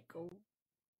another gold.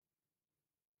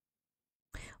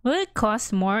 Will it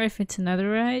cost more if it's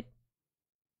netherite?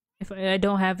 If I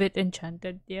don't have it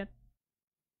enchanted yet?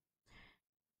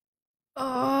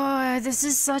 Oh, this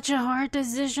is such a hard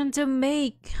decision to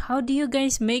make. How do you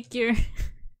guys make your...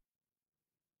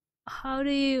 How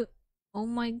do you... Oh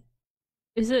my...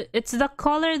 Is it... It's the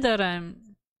color that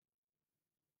I'm...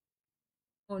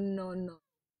 Oh no, no.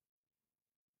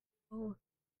 Oh.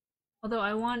 Although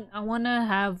I wanna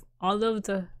have all of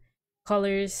the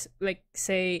colors, like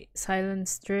say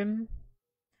silence trim.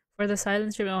 For the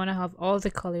silence trim, I wanna have all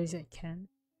the colors I can.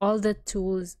 All the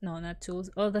tools, no, not tools,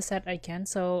 all the set I can.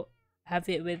 So have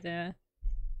it with a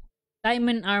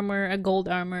diamond armor, a gold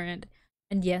armor, and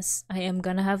yes, I am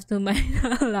gonna have to mine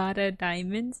a lot of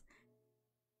diamonds.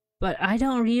 But I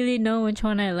don't really know which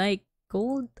one I like,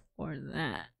 gold or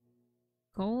that.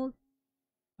 Gold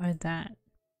or that.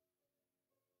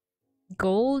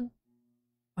 Gold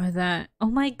or that. Oh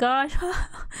my gosh,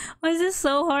 why is this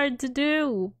so hard to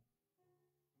do?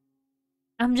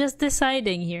 I'm just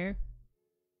deciding here.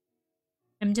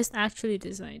 I'm just actually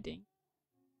deciding.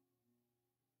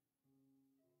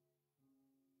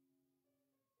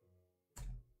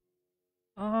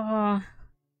 Oh.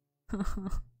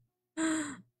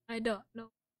 I don't know.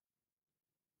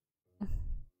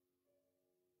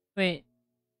 Wait.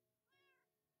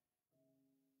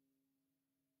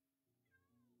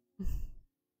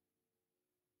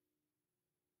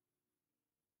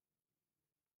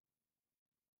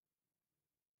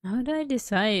 How do I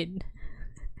decide?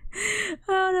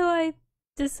 How do I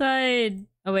decide?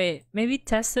 Oh wait, maybe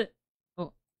test it.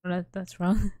 Oh, that's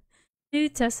wrong. Maybe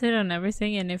test it on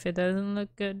everything, and if it doesn't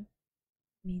look good,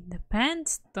 I mean the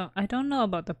pants. I don't know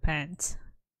about the pants.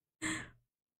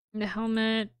 The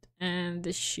helmet and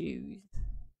the shoes.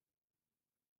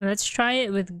 Let's try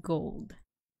it with gold.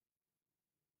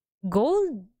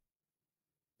 Gold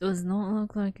does not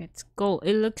look like it's gold.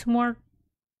 It looks more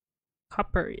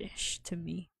copperish to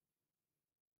me.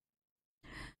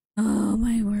 Oh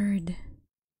my word.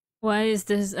 Why is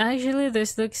this? Actually,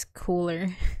 this looks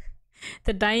cooler.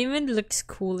 The diamond looks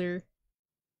cooler.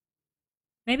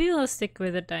 Maybe we'll stick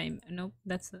with a diamond. Nope,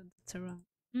 that's a wrong.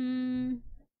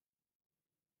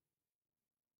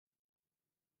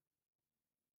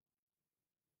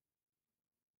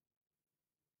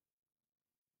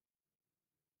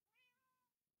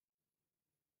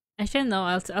 Actually, no.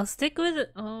 I'll stick with.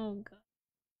 Oh god.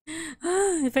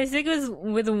 If I stick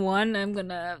with one, I'm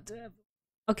gonna have to have.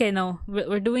 Okay, no.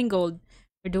 We're doing gold.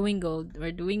 We're doing gold.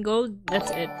 We're doing gold. That's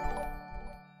it.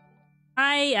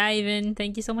 Hi, Ivan.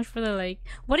 Thank you so much for the like.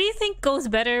 What do you think goes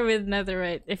better with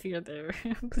netherite if you're there?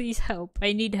 Please help.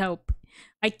 I need help.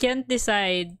 I can't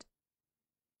decide.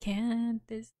 Can't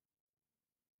this.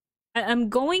 I'm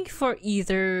going for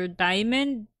either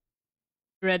diamond,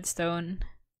 redstone,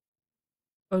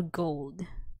 or gold.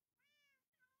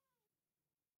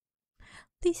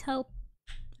 Please help.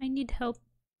 I need help.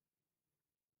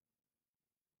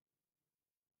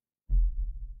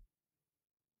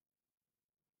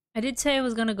 I did say I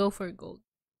was gonna go for gold.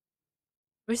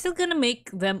 We're still gonna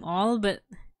make them all, but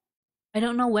I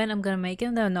don't know when I'm gonna make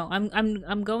them. No,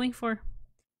 I'm going for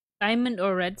diamond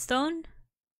or redstone.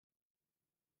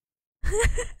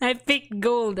 I picked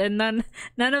gold, and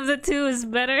none of the two is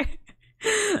better.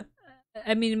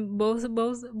 I mean, both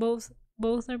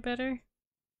are better.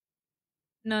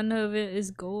 None of it is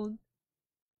gold.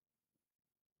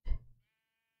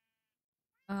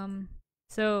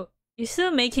 So you're still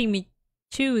making me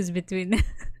choose between,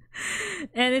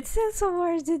 and it's still so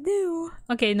hard to do.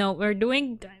 Okay, no, we're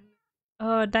doing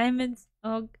diamonds.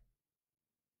 Oh,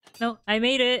 no, I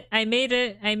made it. I made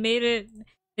it. I made it.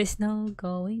 There's no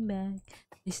going back.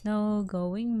 There's no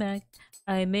going back.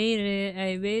 I made it.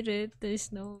 I made it.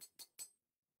 There's no.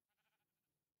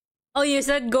 Oh, you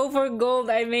said go for gold.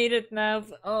 I made it now.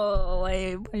 Oh,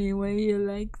 why you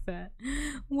like that?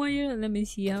 Why you? Let me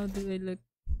see. How do I look?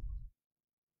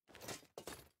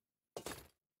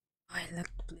 Oh, I look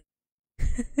blue.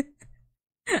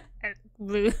 I look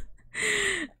blue.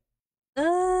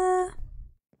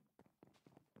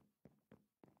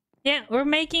 Yeah, we're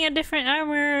making a different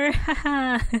armor.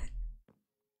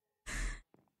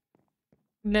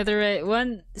 Netherite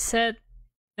 1 set.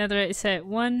 Netherite set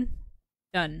 1.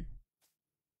 Done.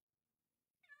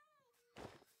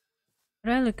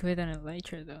 But I look with an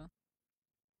elytra though.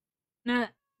 Nah.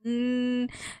 The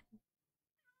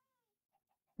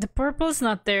purple's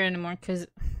not there anymore because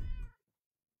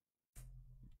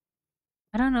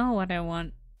I don't know what I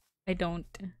want. I don't.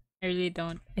 I really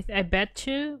don't. I bet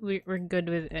you we're good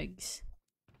with eggs.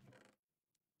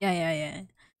 Yeah.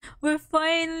 We're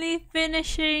finally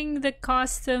finishing the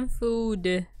custom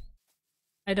food.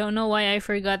 I don't know why I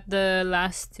forgot the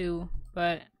last two,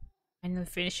 but I'm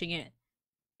finishing it.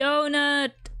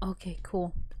 Donut! Okay,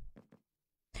 cool.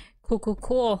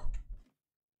 Cool.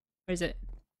 Where is it?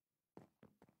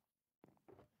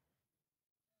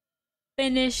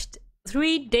 Finished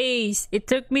 3 days. It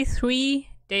took me 3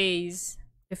 days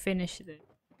to finish it.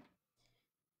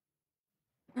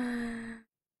 And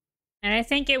I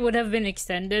think it would have been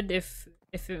extended if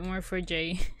it weren't for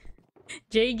Jay.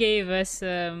 Jay gave us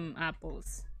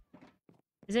apples.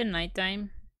 Is it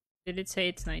nighttime? Did it say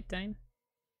it's nighttime?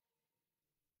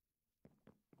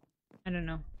 I don't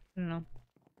know.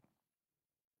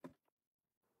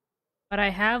 But I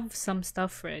have some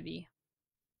stuff ready.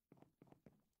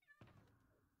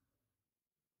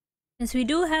 Since we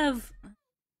do have...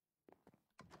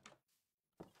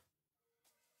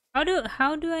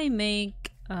 How do I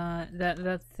make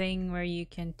that thing where you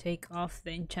can take off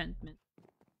the enchantment?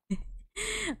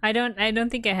 I don't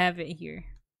think I have it here.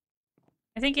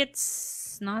 I think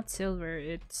it's not silver,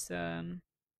 it's a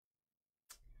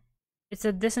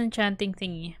disenchanting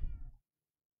thingy.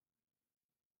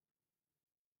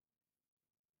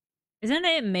 Isn't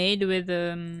it made with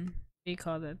what do you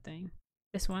call that thing?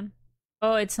 This one?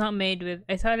 Oh, it's not made with,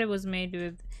 I thought it was made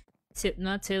with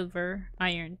not silver,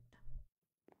 iron.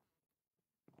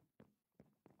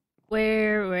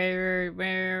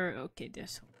 Where? Okay,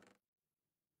 this one.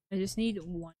 I just need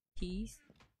one piece.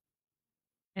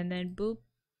 And then boop,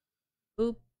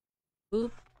 boop,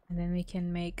 boop. And then we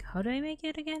can make, how do I make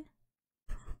it again?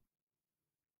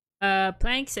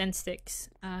 Planks and sticks.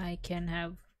 I can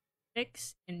have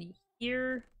sticks in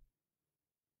here.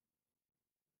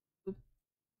 Boop.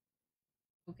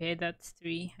 Okay, that's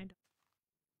 3. I don't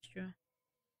extra.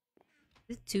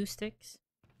 Is it 2 sticks?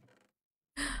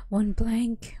 1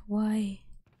 plank. Why?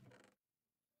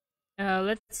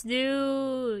 Let's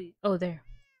do. Oh, there.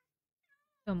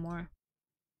 Some more.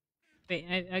 Wait,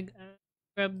 I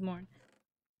grabbed more.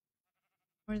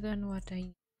 More than what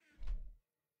I.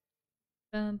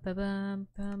 Bum ba bum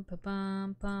bum ba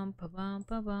bum bum ba bum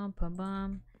ba bum ba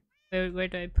bum. Where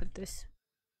do I put this?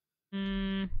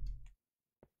 Oh,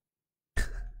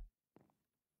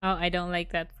 I don't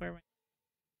like that for me.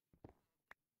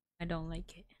 I don't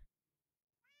like it.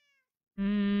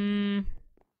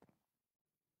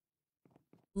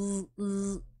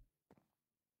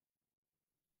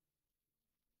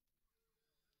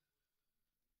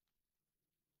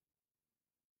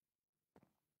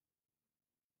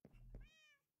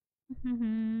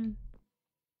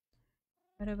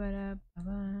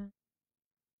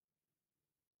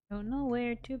 Don't know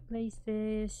where to place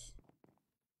this.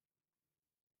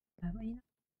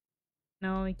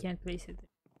 No, we can't place it.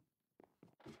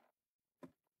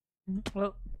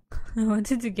 Well, I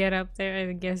wanted to get up there.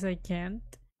 I guess I can't.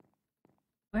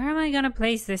 Where am I gonna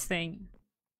place this thing?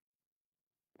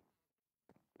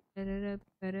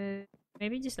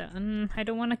 Maybe just I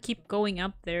don't want to keep going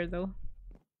up there though.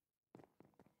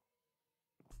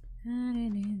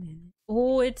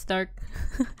 Oh, it's dark.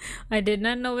 I did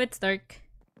not know it's dark.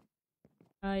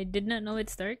 We're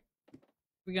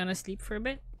gonna sleep for a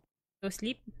bit. Go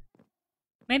sleep.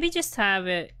 Maybe just have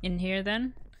it in here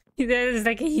then. That is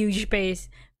like a huge space.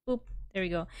 Boop. There we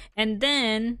go. And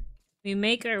then we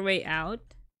make our way out.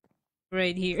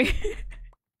 Right here.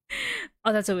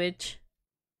 Oh, that's a witch.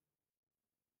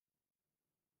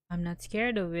 I'm not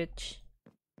scared of witch.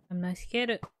 I'm not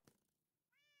scared of...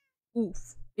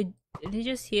 Oof. Did he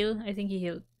just heal? I think he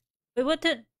healed. Wait, what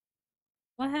had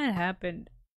happened?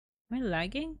 Am I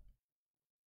lagging?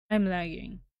 I'm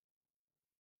lagging.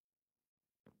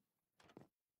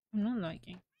 I'm not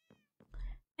lagging.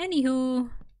 Anywho,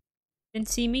 didn't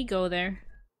see me go there.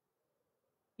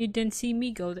 You didn't see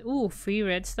me go there. Ooh, free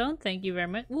redstone. Thank you very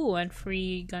much. Ooh, and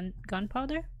free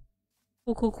gunpowder.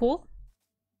 Cool.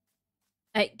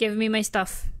 Hey, give me my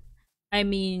stuff. I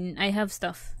mean, I have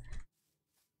stuff.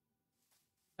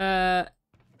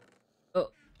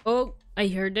 Oh, I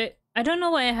heard it. I don't know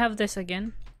why I have this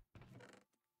again.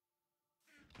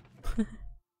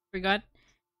 Forgot.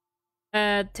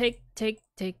 Take.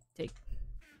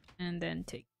 And then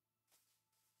take.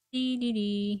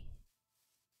 Dee.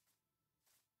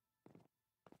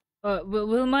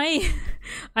 Will my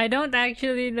I don't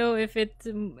actually know if it's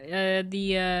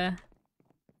the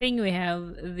thing we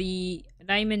have, the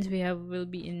diamonds we have will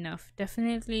be enough.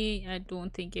 Definitely, I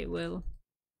don't think it will.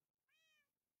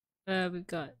 We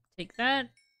got take that,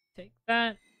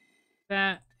 that,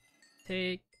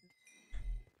 take.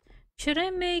 Should I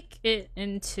make it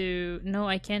into? No,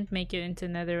 I can't make it into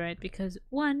netherite because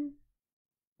one,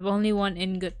 I've only one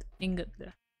ingot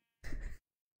there.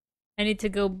 I need to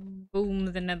go boom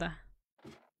the nether.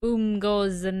 Boom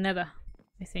goes the nether.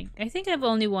 I think I've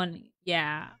only one.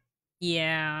 Yeah,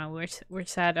 yeah. We're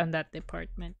sad on that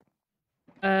department.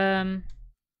 So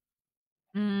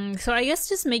I guess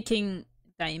just making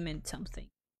diamond something.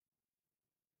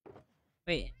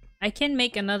 Wait, I can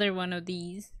make another one of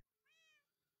these.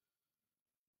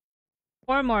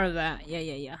 Or more of that.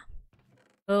 Yeah.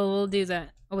 Oh, we'll do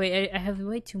that. Oh wait, I have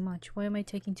way too much. Why am I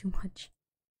taking too much?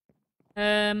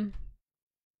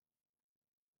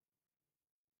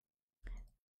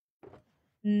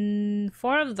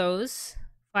 Four of those.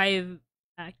 Five.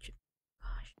 Actually,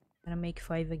 gosh, I'm gonna make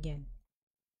five again.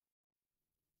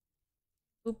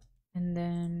 Oop, and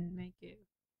then make it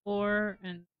four,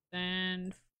 and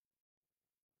then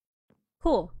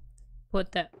cool.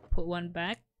 Put one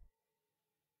back.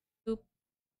 Oop.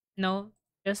 No,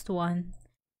 just one.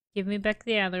 Give me back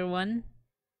the other one.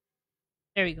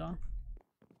 There we go.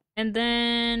 And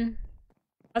then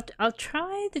I'll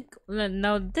try the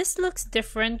no. This looks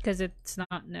different because it's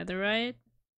not netherite,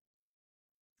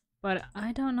 but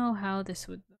I don't know how this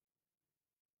would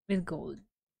with gold.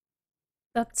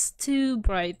 That's too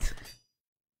bright.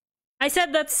 I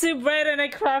said that's too bright and I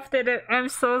crafted it. I'm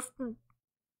so.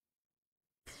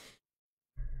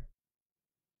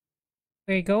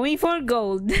 We're going for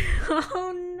gold.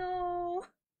 Oh no!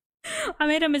 I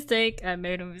made a mistake.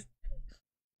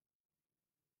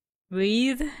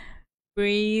 Breathe.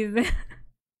 Breathe.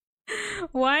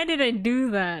 Why did I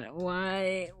do that?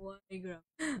 Why, girl?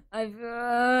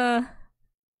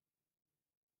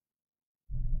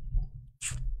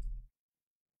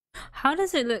 How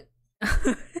does it look?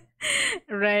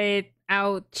 Right.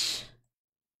 Ouch.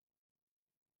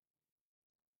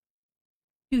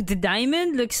 Dude, the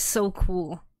diamond looks so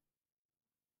cool.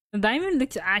 The diamond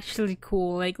looks actually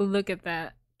cool. Like, look at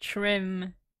that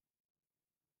trim.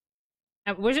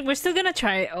 We're still gonna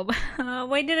try it. Oh,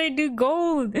 why did I do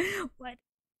gold? What?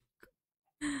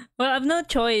 Well, I've no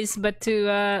choice but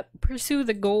to pursue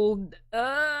the gold.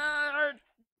 I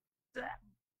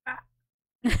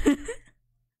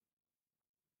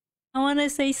want to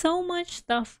say so much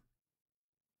stuff.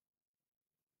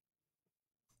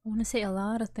 I want to say a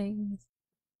lot of things,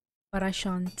 but I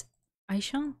shan't.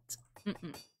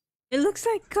 It looks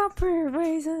like copper.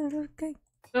 Why does it look like?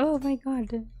 Oh my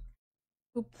god.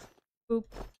 Boop, boop.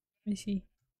 Let me see.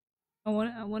 I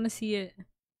wanna see it.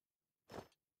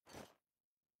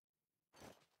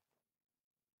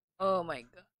 Oh my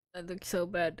god, that looks so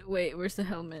bad. Wait, where's the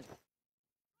helmet?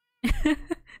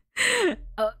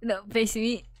 Oh no, facing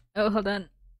me. Oh, hold on.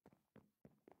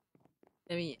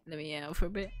 Let me out for a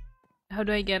bit. How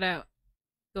do I get out?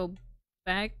 Go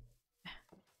back.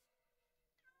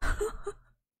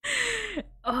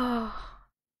 Oh,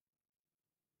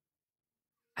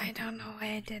 I don't know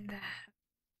why I did that.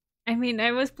 I mean,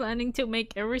 I was planning to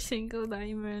make every single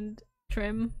diamond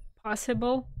trim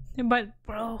possible, but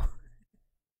bro,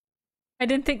 I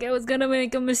didn't think I was gonna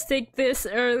make a mistake this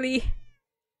early.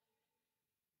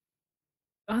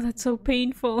 Oh, that's so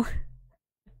painful.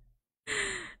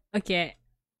 Okay,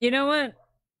 you know what?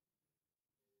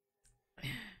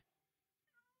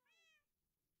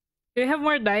 Do we have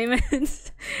more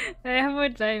diamonds? Do I have more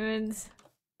diamonds?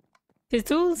 His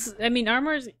tools, I mean,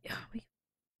 armors. Yeah, we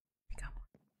got more.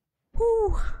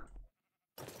 Woo!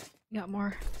 We got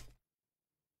more.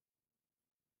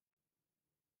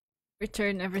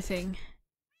 Return everything.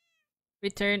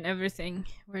 Return everything.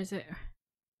 Where is it?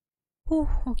 Oh,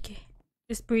 okay.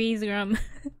 Just breathe, Rum.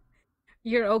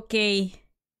 You're okay.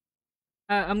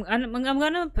 I'm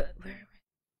gonna put where?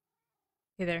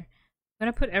 Okay, there. I'm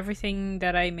gonna put everything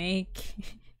that I make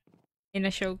in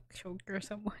a choker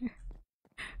somewhere.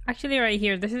 Actually, right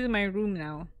here. This is my room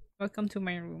now. Welcome to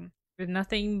my room with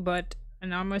nothing but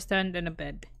an armor stand and a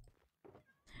bed.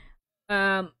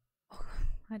 I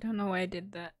don't know why I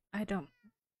did that. I don't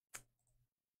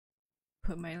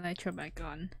put my elytra back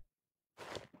on.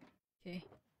 Okay.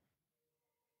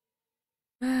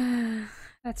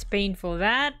 That's painful.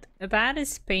 That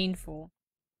is painful.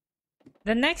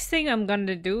 The next thing I'm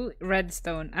gonna do,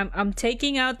 redstone. I'm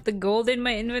taking out the gold in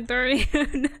my inventory.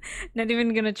 Not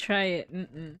even gonna try it.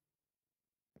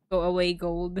 Go away,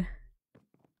 gold.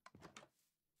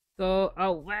 Go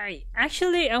away.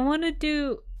 Actually, I wanna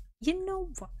do. You know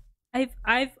what?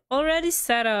 I've already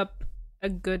set up a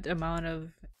good amount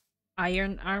of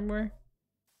iron armor.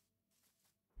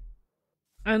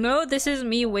 I know this is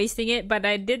me wasting it, but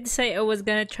I did say I was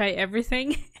gonna try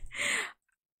everything.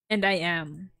 And I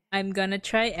am. I'm gonna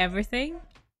try everything.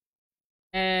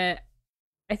 Uh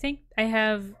I think I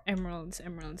have emeralds.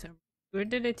 Where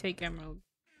did I take emeralds?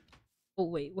 Oh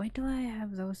wait, why do I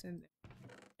have those in there?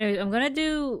 Anyways, I'm gonna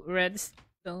do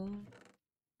redstone.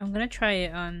 I'm gonna try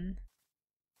it on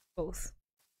both.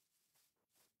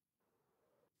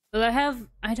 Well,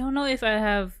 I don't know if I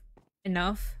have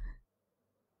enough.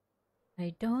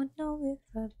 I don't know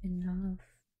if I have enough.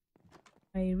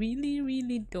 I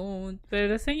really don't. But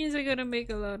the thing is, I gotta make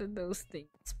a lot of those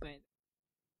things. But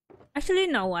actually,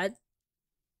 you know what?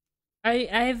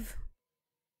 I've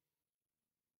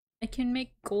I can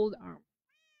make gold armor.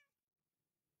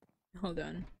 Hold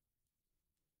on.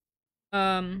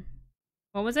 Um,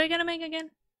 what was I gonna make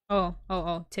again? Oh.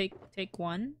 Take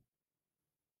one.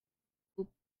 Oop,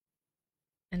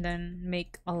 and then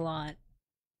make a lot.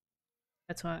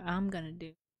 That's what I'm gonna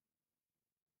do.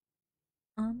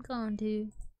 I'm gonna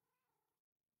do.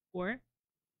 Four.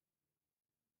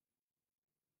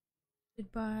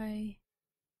 Goodbye.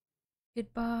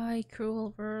 Goodbye,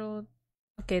 cruel world.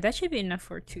 Okay, that should be enough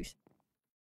for two.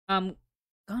 I'm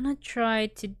gonna try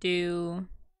to do.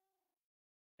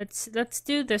 Let's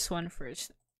do this one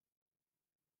first.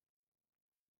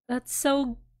 That's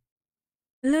so.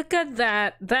 Look at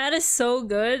that. That is so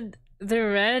good. The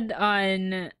red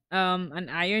on an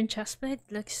iron chestplate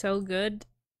looks so good.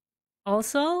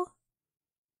 Also,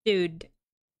 dude.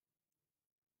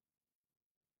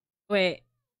 Wait.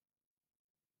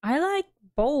 I like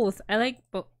both. I like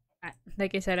both.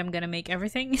 Like I said, I'm gonna make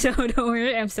everything, so don't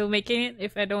worry. I'm still making it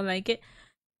if I don't like it.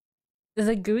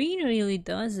 The green really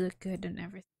does look good and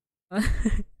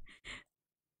everything.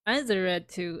 And the red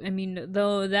too. I mean,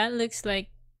 though that looks like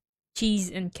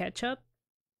cheese and ketchup.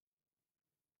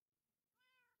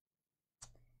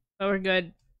 But we're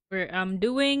good. I'm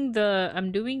doing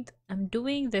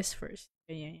this first.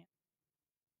 Yeah.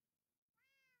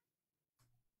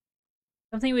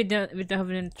 Something we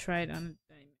haven't tried on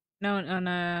no on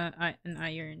an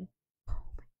iron.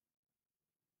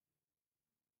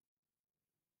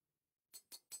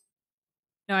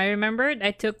 No, I remembered. I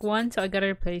took one, so I gotta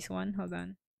replace one. Hold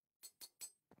on.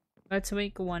 Let's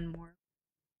make one more.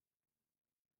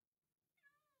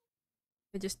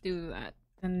 I just do that.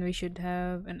 Then we should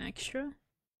have an extra.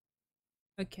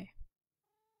 Okay.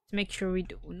 Let's make sure we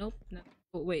do. Nope. No.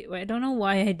 Oh, wait. I don't know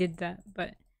why I did that,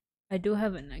 but I do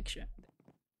have an extra.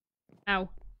 Ow.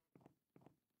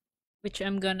 Which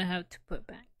I'm gonna have to put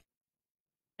back.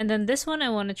 And then this one I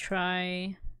want to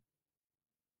try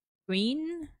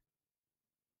green.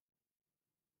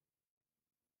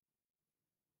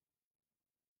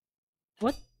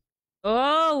 What?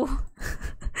 Oh!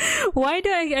 Why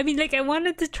do I mean, like, I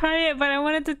wanted to try it, but I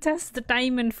wanted to test the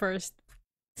diamond first.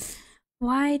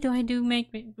 Why do I do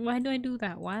why do I do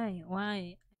that?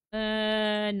 Why?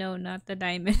 No, not the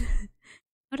diamond.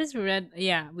 What is red?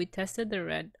 Yeah, we tested the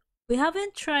red. We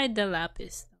haven't tried the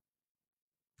lapis.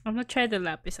 I'm gonna try the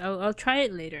lapis. I'll try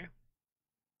it later.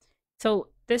 So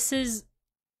this is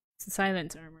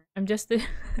silence armor. I'm just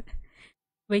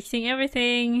wasting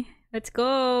everything. Let's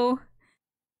go.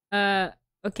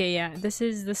 Okay, yeah. This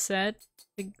is the set,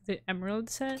 the emerald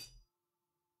set.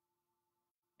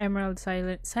 Emerald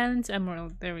silence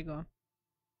emerald. There we go.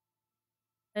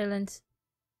 Silence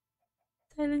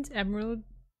emerald.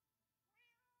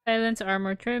 Silence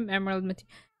armor trim emerald material.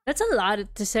 That's a lot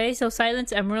to say. So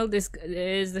silence emerald is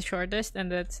the shortest,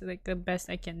 and that's like the best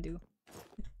I can do.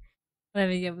 Let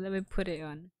me put it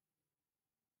on.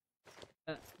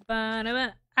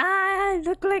 I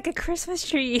look like a Christmas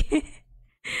tree.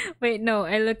 Wait, no,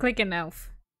 I look like an elf.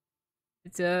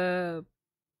 What's up?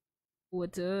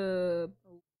 What's up?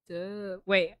 What's up?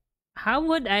 Wait, how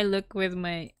would I look with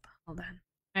my? Hold on.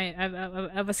 I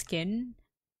have a skin,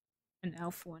 an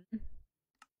elf one.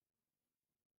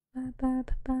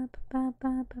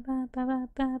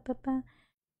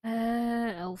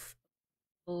 Elf.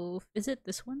 Elf. Is it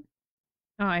this one?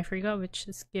 Oh, I forgot which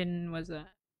skin was that.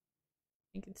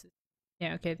 I think it's.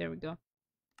 Yeah. Okay. There we go.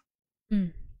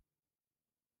 Mm.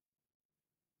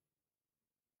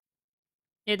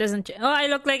 It doesn't. Oh, I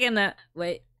look like in a.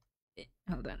 Wait.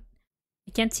 Hold on.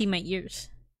 I can't see my ears.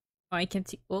 Oh, I can't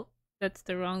see. Oh, that's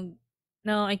the wrong.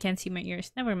 No, I can't see my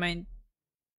ears. Never mind.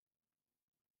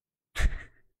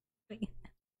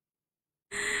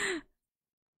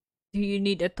 Do you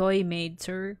need a toy made,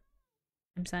 sir?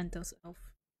 I'm Santa's elf.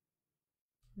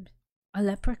 A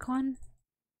leprechaun?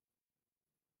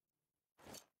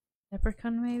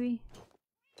 Leprechaun, maybe?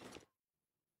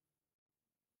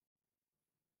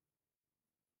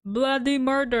 Bloody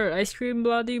murder! I scream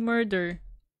bloody murder.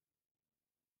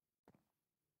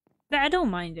 I don't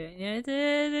mind it.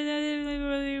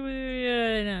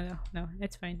 No,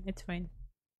 it's fine. It's fine.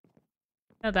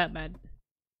 Not that bad.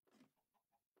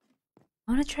 I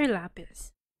wanna try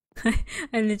lapis.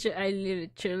 I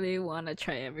literally wanna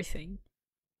try everything.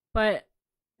 But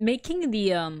making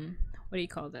the what do you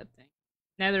call that thing?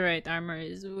 Netherite armor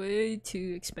is way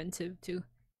too expensive too.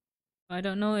 I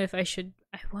don't know if I should.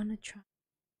 I wanna try.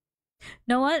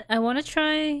 Know what? I wanna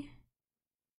try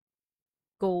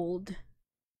gold.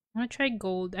 I wanna try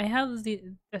gold. I have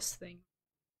this thing,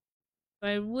 but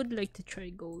I would like to try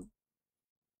gold.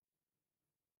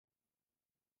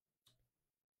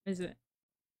 Is it?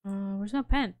 Where's my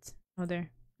pants? Oh,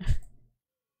 there.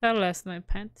 That lost my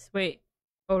pants. Wait.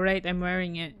 Oh, right. I'm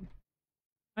wearing it.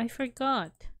 I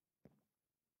forgot.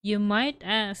 You might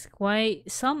ask why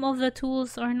some of the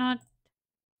tools are not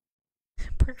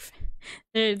perfect.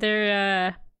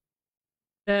 They're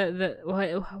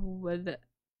what the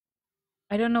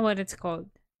I don't know what it's called.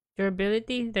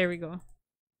 Durability? There we go.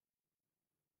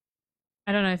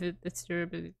 I don't know if it's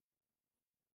durability.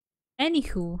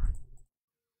 Anywho,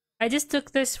 I just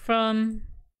took this from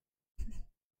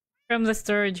the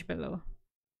storage below.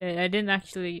 I didn't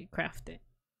actually craft it.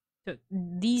 So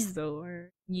these though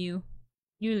are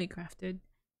newly crafted.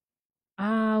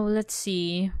 Well, let's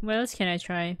see. What else can I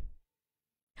try?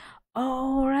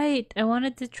 Oh right, I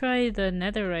wanted to try the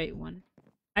netherite one.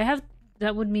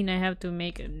 That would mean I have to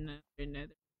make another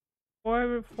nether.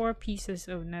 Four pieces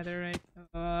of netherite.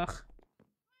 Ugh.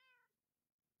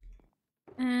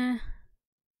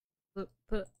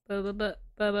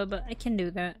 But I can do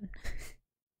that.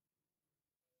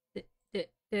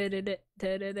 Okay,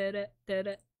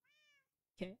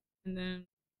 and then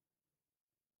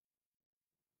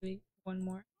wait, one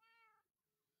more.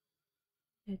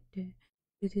 Okay,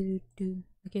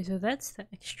 so that's the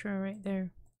extra right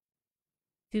there.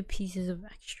 2 pieces of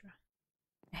extra.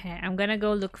 I'm gonna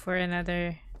go look for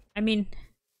another. I mean,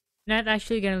 not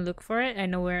actually gonna look for it. I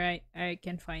know where I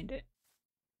can find it.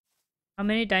 How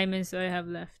many diamonds do I have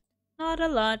left? Not a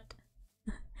lot.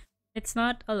 It's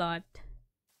not a lot.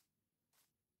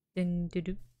 Dun, doo,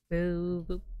 doo, boo,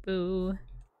 boo, boo.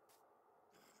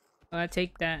 I'll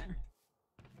take that.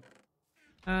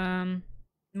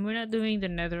 We're not doing the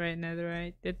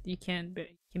netherite that you can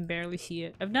barely see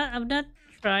it. I've not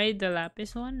tried the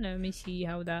lapis one. Let me see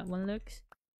how that one looks.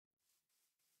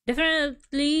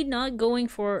 Definitely not going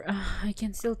for. I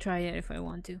can still try it if I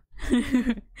want to.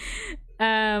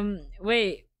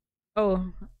 Wait.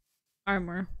 Oh,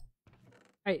 armor.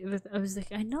 I was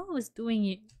like, I know I was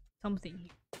doing something.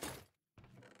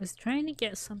 I was trying to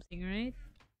get something, right?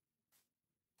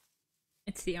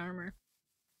 It's the armor.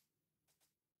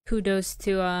 Kudos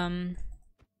to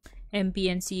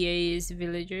MPNCA's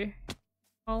villager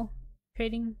hall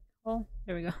trading hall.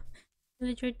 There we go.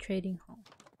 Villager trading hall.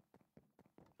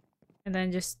 And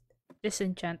then just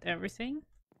disenchant everything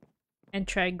and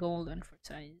try golden for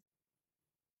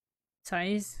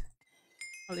size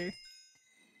color.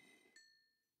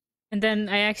 And then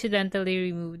I accidentally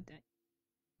removed that.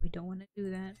 We don't want to do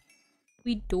that.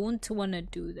 We don't want to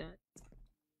do that.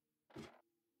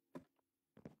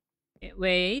 Okay,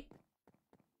 wait.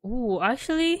 Ooh,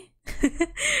 actually,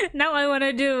 now I want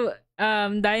to do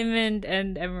diamond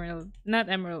and emerald. Not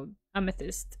emerald,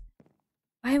 amethyst.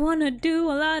 I want to do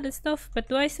a lot of stuff, but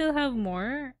do I still have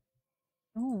more?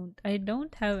 I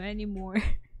don't have any more.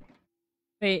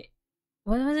 Wait,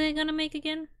 what was I gonna make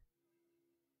again?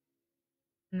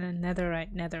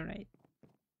 Netherite.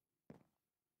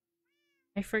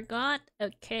 I forgot.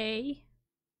 Okay.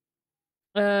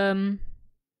 Netherite.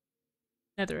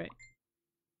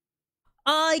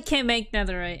 Oh, I can't make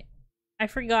netherite. I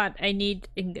forgot. I need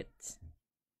ingots.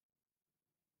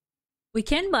 We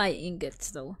can buy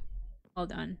ingots though.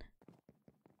 Hold on.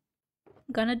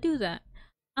 I'm gonna do that.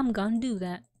 I'm gonna do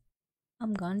that.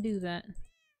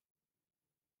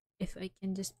 If I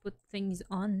can just put things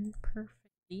on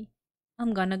perfectly.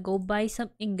 I'm gonna go buy some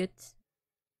ingots.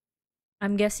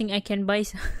 I'm guessing I can buy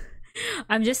some.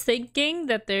 I'm just thinking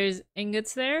that there's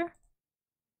ingots there.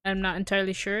 I'm not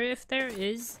entirely sure if there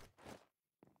is.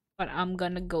 But I'm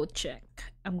gonna go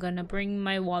check. I'm gonna bring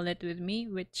my wallet with me,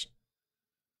 which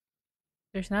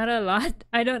there's not a lot.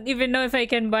 I don't even know if I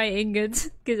can buy ingots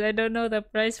because I don't know the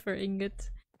price for ingots.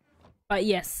 But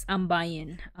yes, I'm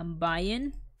buying.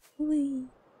 Wee.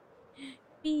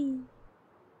 Wee.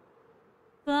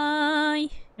 Fly.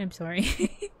 I'm sorry.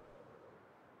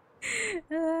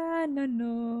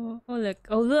 No.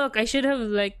 Oh look. I should have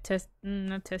like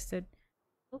not tested.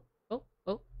 Oh.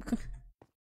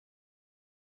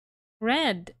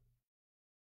 Red.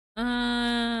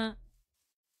 Uh,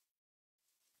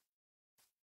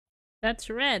 that's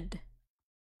red.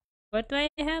 What do I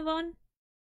have on?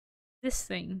 This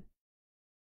thing.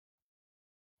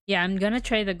 Yeah, I'm gonna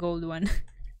try the gold one.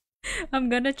 I'm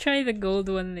gonna try the gold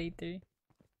one later.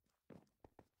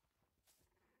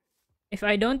 If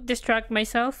I don't distract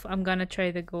myself, I'm gonna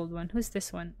try the gold one. Who's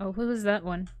this one? Oh, who was that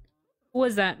one? Who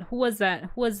was that? Who was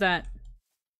that? Who was that?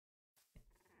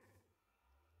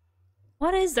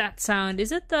 What is that sound?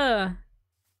 Is it the...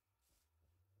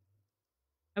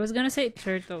 I was gonna say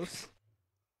turtles.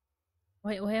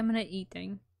 Why am I not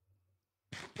eating?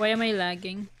 Why am I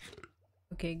lagging?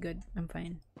 Okay, good. I'm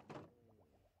fine.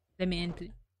 Let me in,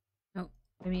 please. Oh,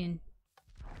 let me in.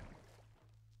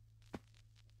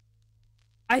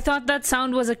 I thought that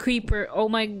sound was a creeper. Oh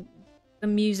my... The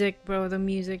music, bro. The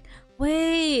music.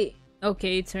 Wait!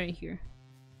 Okay, it's right here.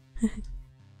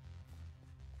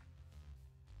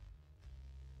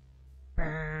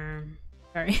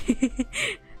 Sorry.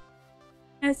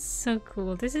 That's so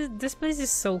cool. This place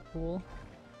is so cool.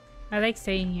 I like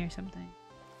staying here sometimes.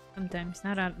 Sometimes,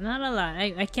 not a lot.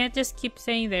 I can't just keep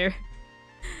staying there.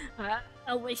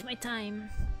 I'll waste my time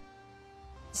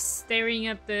staring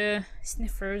at the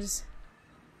sniffers.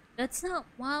 That's not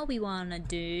what we wanna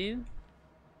do.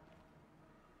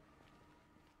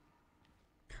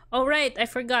 Oh right, I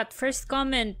forgot. First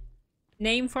comment.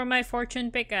 Name for my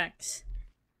fortune pickaxe.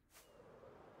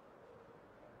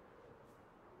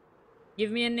 Give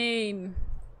me a name.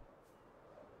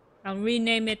 I'll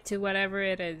rename it to whatever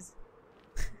it is.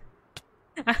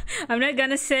 I'm not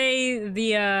gonna say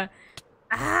the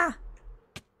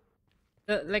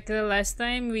like the last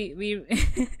time we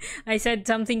I said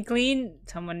something clean.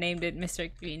 Someone named it Mr.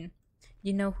 Clean.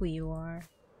 You know who you are.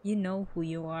 You know who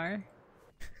you are.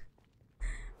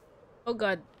 Oh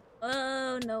god.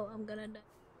 Oh no, I'm gonna die.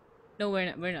 No, we're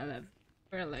not alive.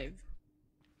 We're alive.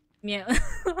 Yeah.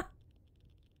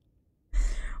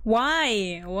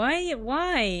 Why?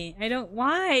 Why? I don't...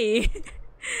 Why?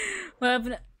 Well,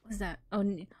 what's that? Oh,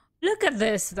 look at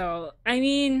this, though. I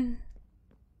mean...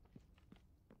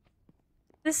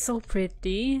 This is so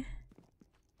pretty.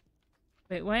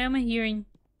 Wait, why am I hearing...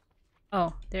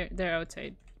 Oh, they're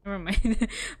outside. Never mind.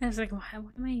 I was like, what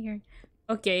am I hearing?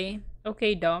 Okay.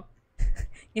 Okay, Doc.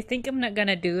 You think I'm not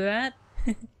gonna do that?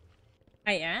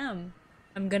 I am.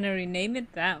 I'm gonna rename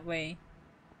it that way.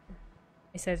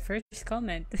 I said first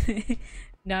comment.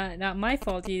 Not my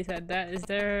fault you said that. Is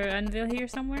there an anvil here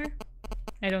somewhere?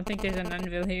 I don't think there's an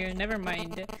anvil here. Never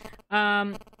mind.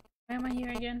 Why am I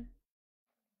here again?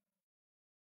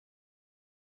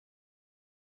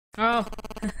 Oh,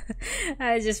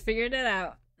 I just figured it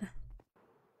out.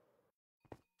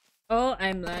 Oh,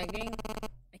 I'm lagging.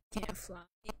 I can't fly.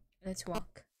 Let's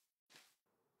walk.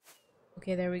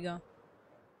 Okay, there we go.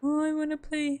 Oh, I wanna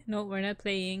play. No, we're not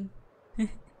playing.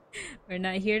 We're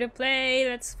not here to play.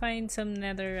 Let's find some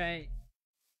netherite.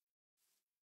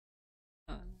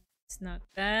 Oh, it's not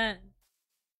that.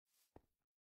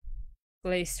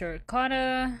 Glazed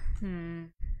terracotta.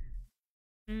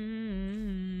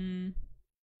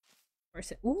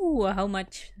 Where's it? Ooh, how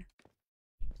much?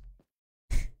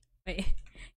 Wait,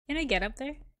 can I get up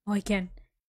there? Oh, I can.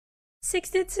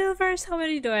 16 silvers. How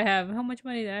many do I have? How much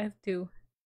money do I have? 2.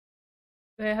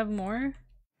 Do I have more?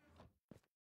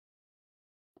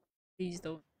 Please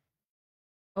don't.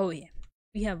 Oh yeah,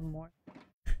 we have more.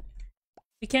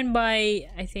 We can buy,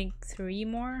 I think, 3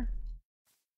 more.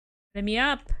 Let me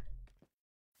up.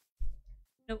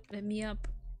 Nope, let me up.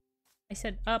 I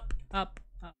said up, up,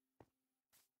 up.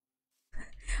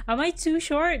 Am I too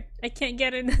short? I can't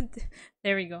get it.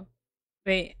 There we go.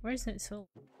 Wait, where's it? So,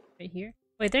 right here?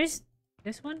 Wait, there's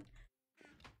this one?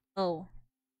 Oh.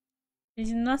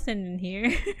 There's nothing in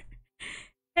here.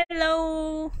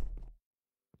 Hello!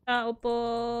 Tao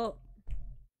po.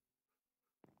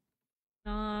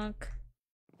 Knock.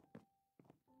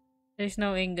 There's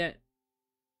no ingot.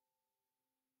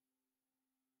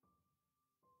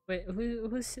 Wait,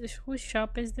 whose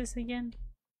shop is this again?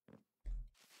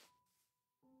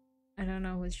 I don't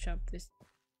know whose shop this is.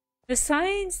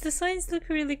 The signs look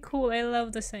really cool. I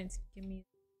love the signs. Give me...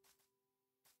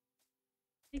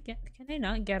 Can I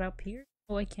not get up here?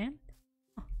 Oh, I can?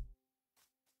 Oh.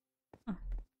 Oh.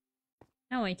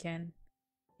 Now I can.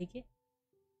 Take it?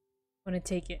 I wanna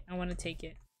take it. I wanna take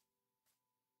it.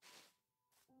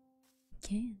 I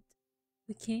can't.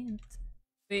 We can't.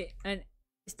 Wait, and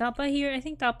is Tapa here? I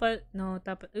think Tapa... No,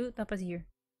 Tapa... Ooh, Tapa's here.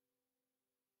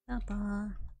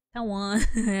 Tapa.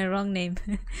 Tawan. Wrong name.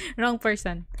 Wrong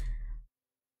person.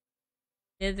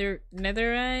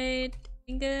 Netherite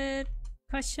ingot?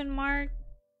 Question mark?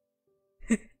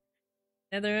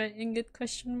 Netherite ingot?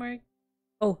 Question mark?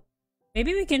 Oh.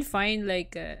 Maybe we can find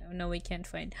like no, we can't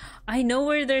find. I know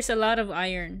where there's a lot of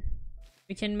iron.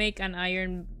 We can make an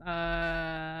iron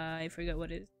I forgot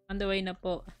what it is. On the way na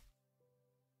po.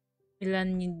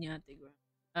 Ilan yun yate, bro?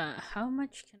 How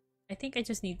much can I think I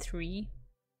just need 3.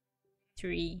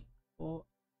 3, 4.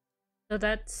 So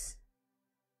that's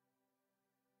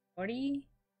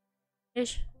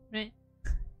 40-ish, right?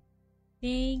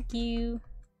 Thank you.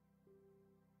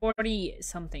 40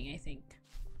 something, I think.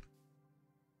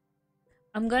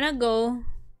 I'm gonna go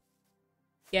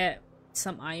get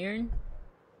some iron.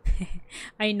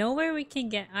 I know where we can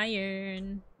get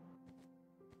iron.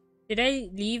 Did I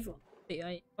leave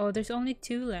the oh, there's only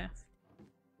 2 left.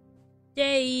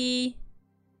 Jay!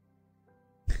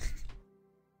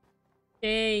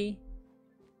 Jay!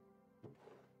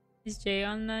 Is Jay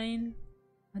online?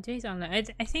 Oh, Jay's online.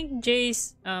 I think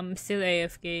Jay's still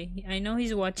AFK. I know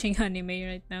he's watching anime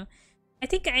right now. I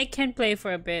think I can play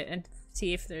for a bit and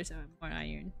see if there's more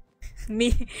iron.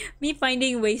 me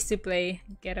finding ways to play.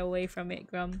 Get away from it,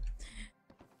 Grum.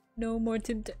 No more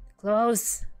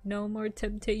close. No more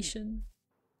temptation.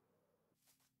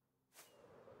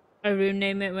 I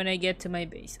rename it when I get to my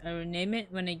base. I rename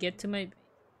it when I get to my base.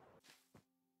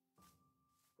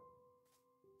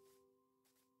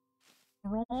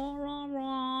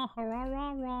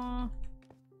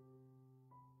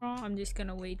 I'm just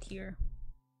gonna wait here.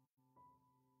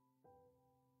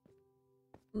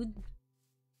 Good.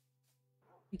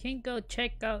 You can go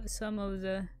check out some of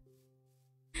the.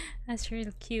 That's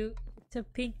real cute. It's a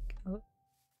pink. Oh.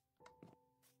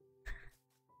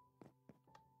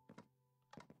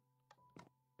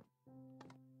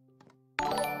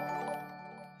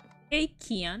 Hey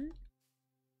Kian,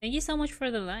 thank you so much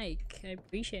for the like. I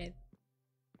appreciate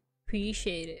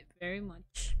it very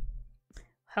much.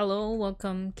 Hello,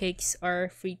 welcome. Cakes are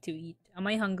free to eat. Am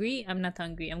I hungry? I'm not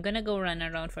hungry. I'm gonna go run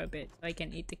around for a bit so I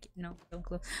can eat the no, don't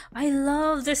close. I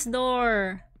love this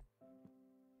door.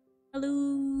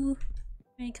 Hello,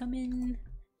 can I come in?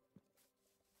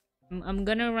 I'm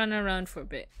gonna run around for a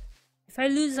bit. If I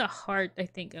lose a heart, I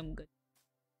think I'm good.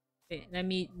 Wait, let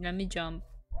me jump.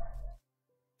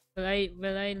 Will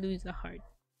I lose a heart?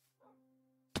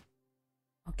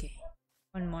 Okay,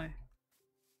 one more.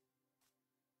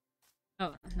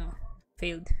 Oh no,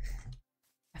 failed.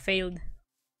 I failed.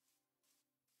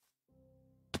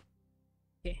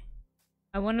 Okay,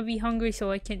 I want to be hungry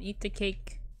so I can eat the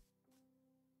cake.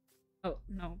 Oh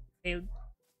no, failed.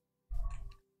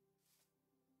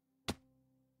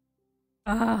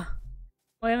 Ah,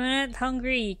 why am I not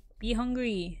hungry? Be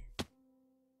hungry.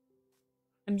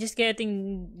 I'm just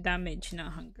getting damage,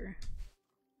 not hunger.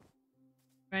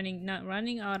 Not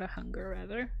running out of hunger,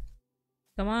 rather.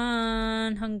 Come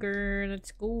on, hunger,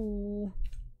 let's go.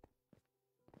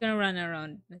 I'm gonna run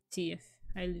around. Let's see if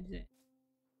I lose it.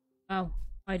 Oh,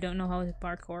 I don't know how to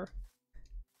parkour.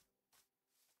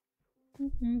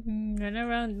 Run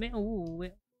around me. Oh,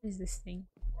 what is this thing?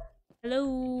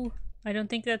 Hello. I don't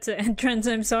think that's the entrance.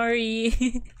 I'm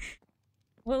sorry.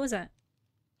 What was that?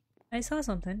 I saw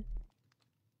something.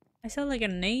 I saw like a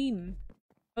name.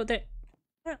 Oh, there.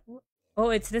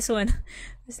 Oh, it's this one.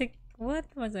 I was like, what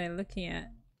was I looking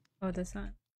at? Oh, that's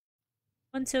not.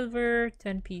 1 silver,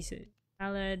 10 pieces.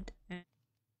 Salad and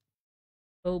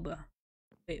boba.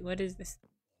 Wait, what is this?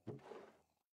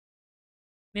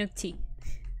 Milk tea.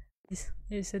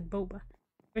 It said boba.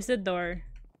 Where's the door?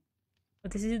 Oh,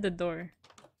 this is the door.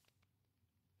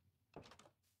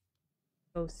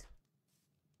 Close.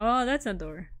 Oh, that's a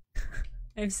door.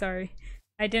 I'm sorry.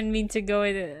 I didn't mean to go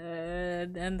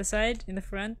on the side, in the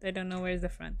front. I don't know where's the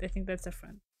front. I think that's the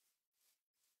front.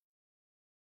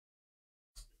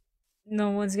 No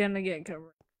one's gonna get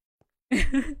covered.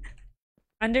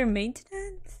 Under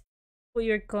maintenance? Put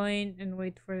your coin and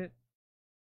wait for it.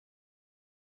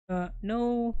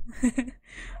 No.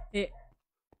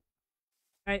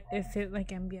 I feel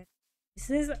like ambient. Is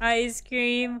this ice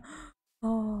cream?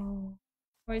 Oh,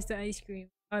 where's the ice cream?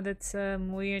 Oh, that's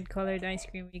some weird colored ice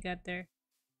cream we got there.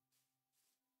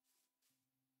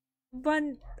 But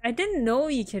I didn't know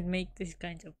you could make this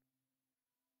kind of.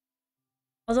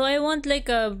 Although I want like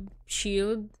a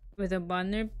shield with a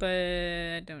banner, but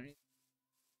I don't really.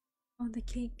 Oh, the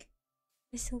cake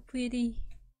is so pretty.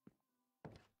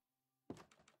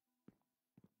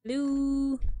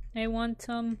 Blue. I want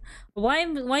some. Why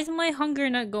is my hunger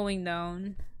not going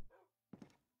down?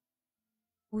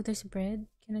 Oh, there's bread.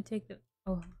 Can I take the?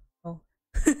 Oh.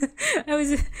 I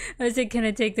was like, can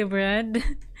I take the bread?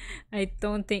 I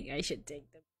don't think I should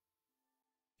take them.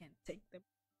 Can't take them.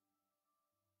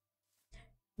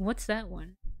 What's that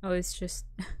one? Oh, it's just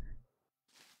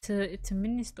it's a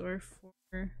mini store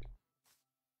for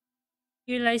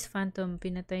Here lies Phantom,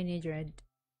 pinatay ni Dread.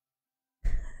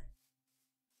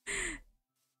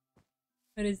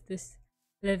 What is this?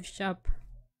 Live shop.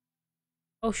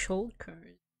 Oh,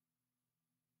 shoulders.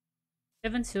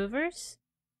 7 silvers?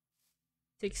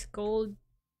 6 gold.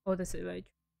 Oh, that's it, right?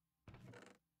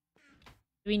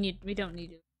 We don't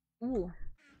need it. Ooh.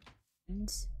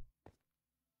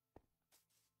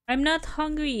 I'm not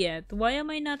hungry yet. Why am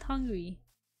I not hungry?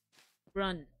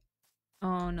 Run.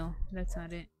 Oh no, that's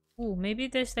not it. Ooh, maybe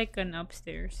there's like an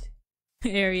upstairs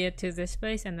area to this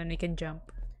place and then we can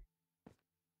jump.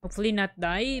 Hopefully not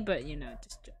die, but you know,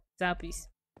 just zappies.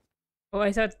 Oh,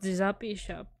 I thought the zappy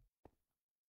shop.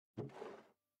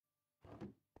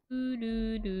 Doo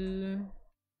 -doo -doo.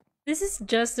 This is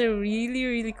just a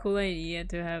really cool idea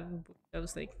to have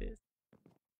bookshelves like this.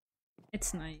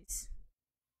 It's nice.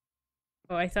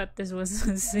 Oh, I thought this was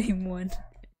the same one.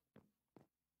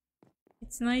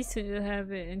 It's nice to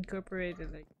have it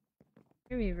incorporated, like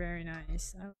very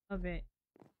nice. I love it.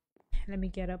 Let me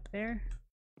get up there.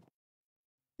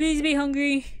 Please be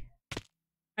hungry.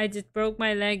 I just broke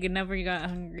my leg and never got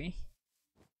hungry.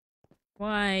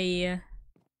 Why?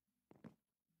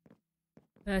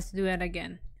 Let's do it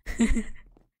again.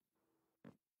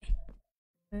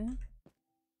 Huh?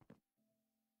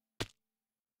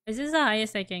 Is this the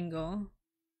highest I can go?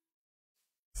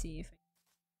 Let's see if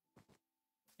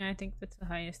I think that's the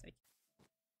highest I can.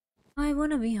 I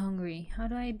wanna be hungry. How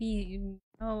do I be?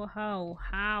 Oh, how?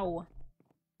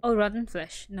 Oh, rotten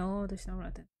flesh. No, there's no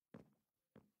rotten.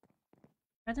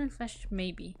 Rotten flesh,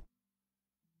 maybe.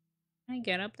 Can I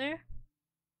get up there?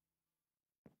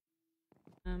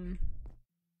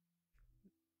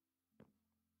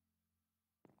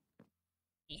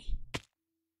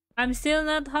 I'm still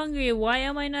not hungry. Why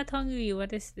am I not hungry?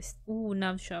 What is this? Ooh,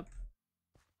 nav shop.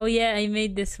 Oh yeah, I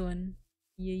made this one.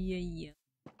 Yeah.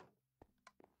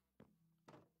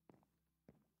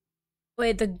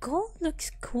 Wait, the gold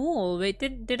looks cool. Wait,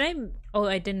 did I? Oh,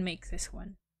 I didn't make this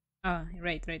one. Ah,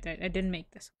 right. I didn't make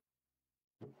this one.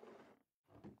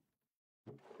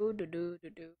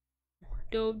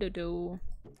 Do.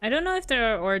 I don't know if there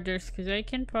are orders because I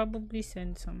can probably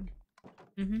send some.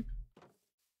 I'm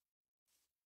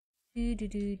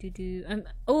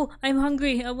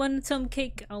hungry. I want some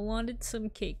cake. I wanted some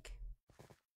cake.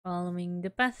 Following the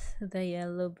path, the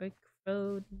yellow brick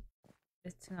road.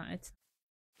 It's not.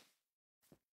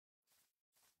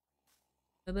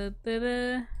 Oh,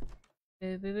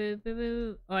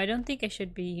 I don't think I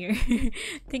should be here.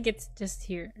 I think it's just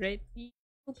here, right?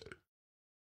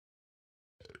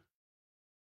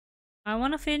 I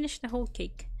want to finish the whole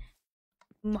cake.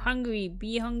 I'm hungry.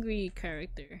 Be hungry,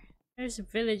 character. There's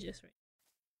villages, right?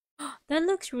 That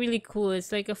looks really cool.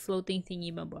 It's like a floating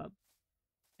thingy bob.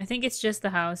 I think it's just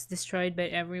the house destroyed by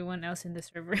everyone else in the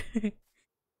server.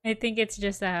 I think it's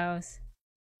just a house.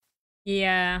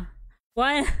 Yeah.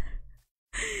 What?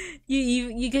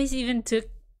 you guys even took.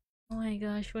 Oh my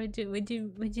gosh! Would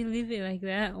you leave it like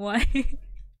that? Why?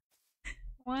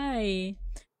 Why?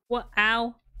 What?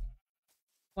 Ow!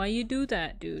 Why you do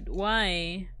that, dude?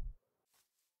 Why?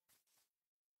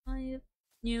 Why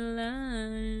you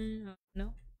lie? Oh,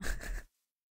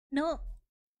 no.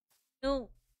 No.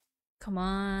 Come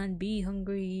on, be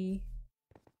hungry.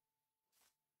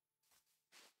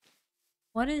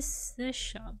 What is this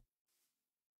shop?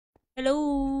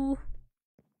 Hello.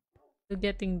 Still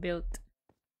getting built.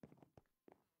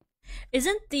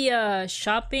 Isn't the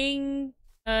shopping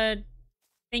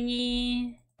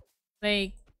thingy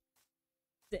like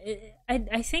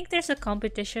I think there's a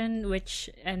competition which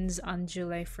ends on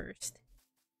July 1st.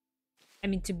 I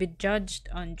mean, to be judged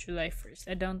on July 1st.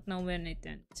 I don't know when it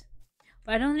ends.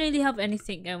 But I don't really have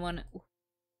anything I wanna.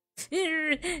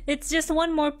 It's just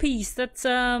one more piece. That's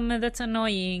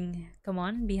annoying. Come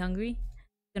on, be hungry.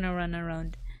 Gonna run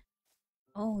around.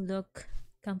 Oh look,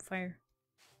 campfire.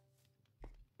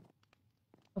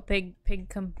 Oh pig,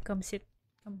 come sit.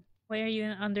 Come. Why are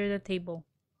you under the table?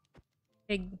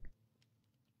 Pig.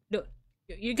 No,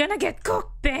 you're gonna get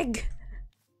cooked, pig.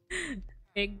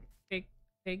 Pig.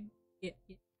 Yeah.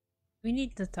 We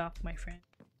need to talk, my friend.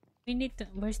 We need to.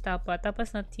 Where's Tapa?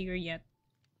 Tapa's not here yet.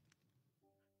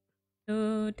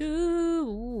 Ooh.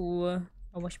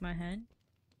 I'll wash my hand.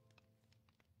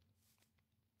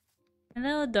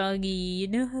 Hello, doggy. You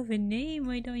don't have a name.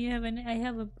 Why don't you have a name? I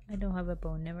don't have a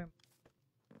bone. Never mind.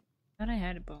 Thought I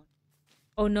had a bone.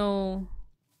 Oh no.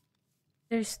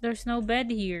 There's no bed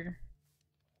here.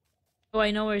 Oh, I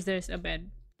know where there's a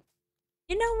bed.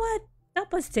 You know what?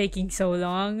 That was taking so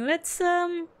long. Let's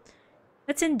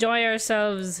enjoy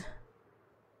ourselves.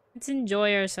 Let's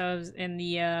enjoy ourselves in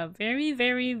the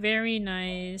very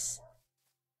nice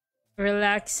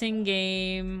Relaxing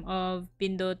game of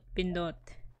pindot pindot.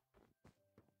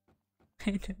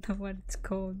 I don't know what it's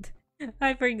called.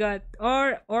 I forgot.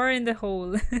 Or in the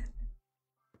hole.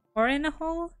 Or in a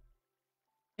hole?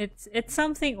 It's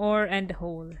something or and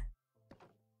hole.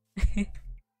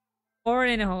 Or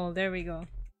in a hole. There we go.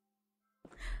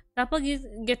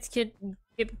 Tapag gets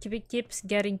keeps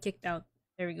getting kicked out.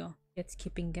 There we go. Gets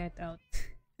keeping get out.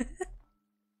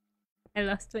 I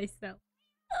lost myself.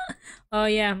 Oh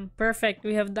yeah, perfect.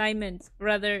 We have diamonds.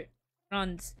 Rather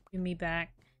bronze. Give me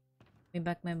back. Give me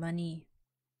back my money.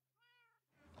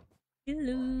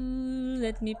 Hello,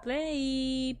 let me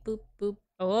play. Boop boop.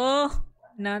 Oh,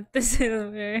 not the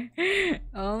silver.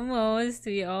 Almost.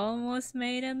 We almost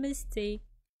made a mistake.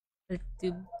 Let's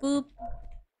do boop.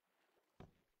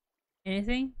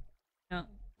 Anything? No.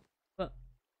 But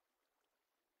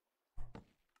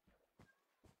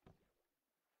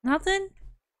nothing?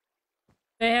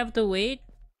 Do I have to wait?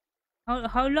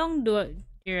 How long do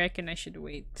you reckon I should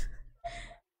wait?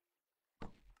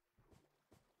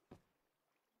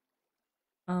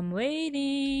 I'm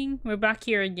waiting. We're back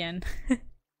here again.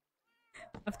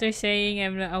 After saying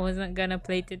I wasn't gonna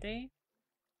play today.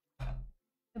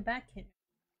 We're back here.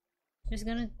 Just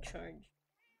gonna charge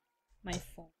my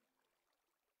phone.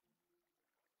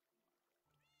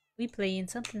 We play in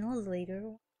something else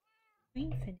later.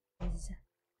 Screen finish.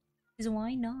 Is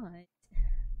why not?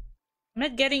 I'm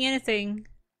not getting anything.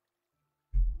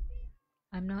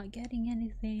 I'm not getting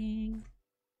anything.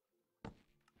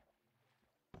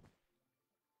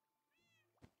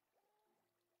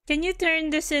 Can you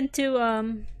turn this into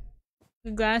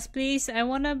glass, please? I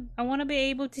wanna be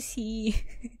able to see.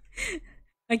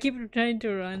 I keep trying to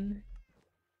run.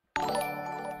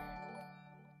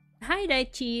 Hi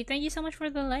Daichi, thank you so much for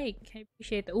the like. I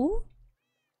appreciate that. Ooh,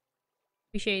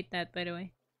 appreciate that, by the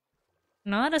way.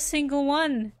 Not a single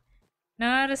one.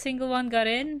 Not a single one got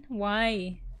in.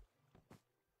 Why?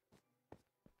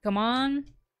 Come on.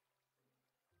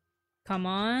 Come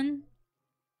on.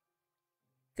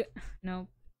 No.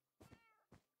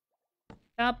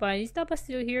 Tapa, is Tapa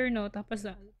still here? No, Tapa's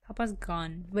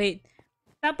gone. Wait,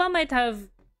 Tapa might have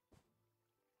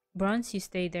bronze. You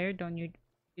stay there, don't you?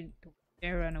 You don't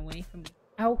dare run away from me.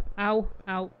 Ow! Ow!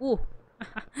 Ow! Ooh!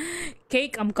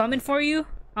 Cake, I'm coming for you.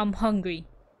 I'm hungry.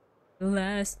 The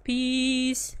last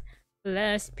piece. The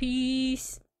last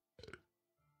piece.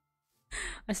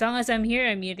 As long as I'm here,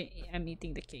 I'm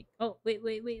eating the cake. Oh, wait.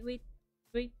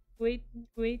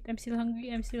 I'm still hungry.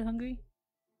 I'm still hungry.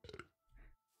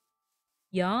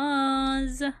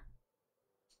 Yas.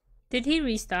 Did he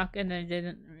restock and I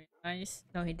didn't realize?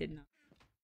 No, he did not.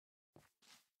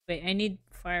 Wait, I need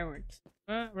fireworks.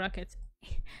 Rockets.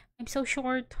 I'm so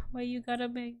short. Why you gotta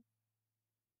be?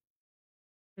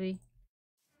 Really?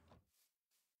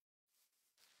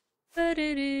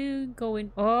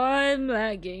 Going. Oh, I'm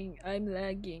lagging. I'm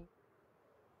lagging.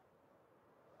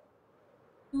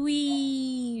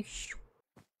 Wee.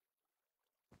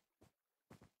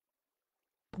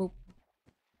 Boop.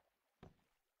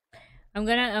 I'm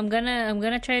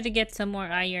gonna try to get some more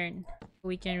iron. So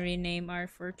we can rename our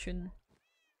fortune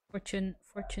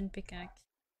pickaxe.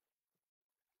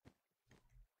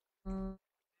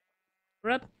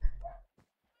 Rup.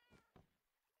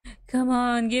 Come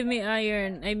on, give me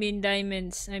iron. I mean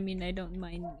diamonds. I mean I don't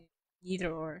mind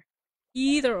either or.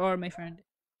 Either or, my friend.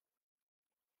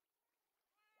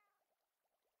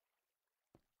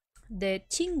 The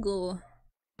chingo.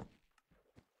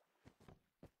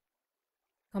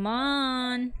 Come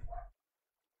on.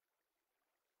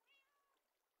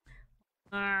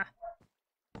 Ah.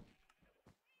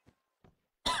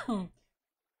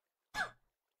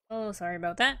 Oh, sorry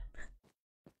about that.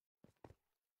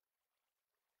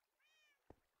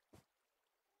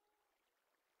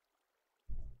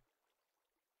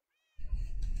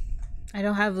 I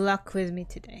don't have luck with me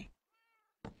today.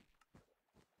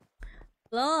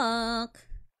 Luck.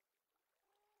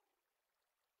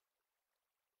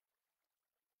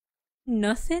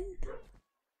 Nothing?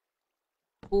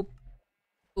 Boop.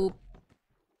 Boop.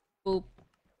 Boop.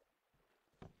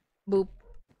 Boop.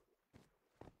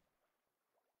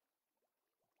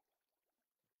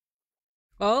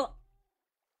 Oh.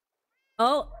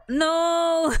 Oh,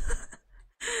 no!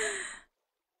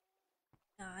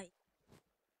 Die.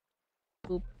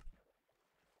 Boop.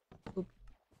 Boop.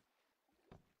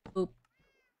 Boop.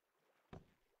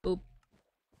 Boop.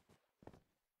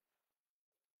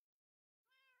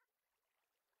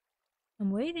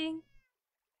 I'm waiting.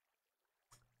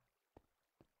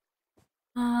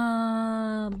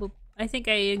 Boop. I think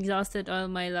I exhausted all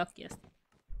my luck yesterday.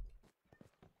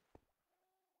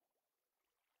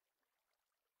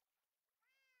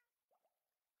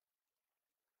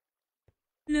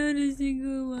 Not a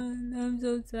single one. I'm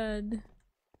so sad.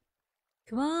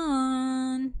 Come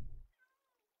on.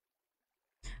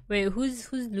 Wait, whose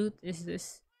loot is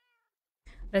this?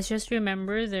 Let's just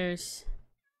remember there's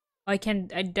I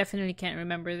definitely can't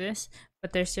remember this,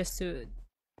 but there's just two.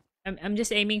 I'm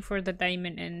just aiming for the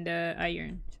diamond and the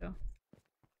iron, so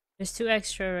there's two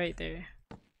extra right there.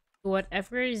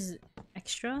 Whatever is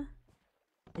extra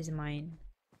is mine.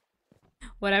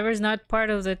 Whatever's not part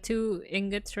of the two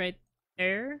ingots right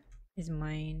there is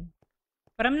mine.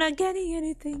 But I'm not getting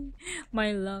anything.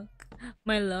 My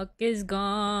luck is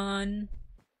gone.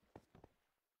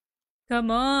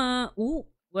 Come on. Ooh,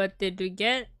 what did we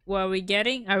get? What are we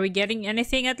getting? Are we getting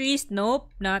anything at least? Nope,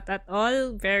 not at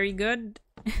all. Very good.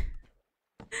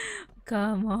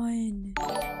 Come on.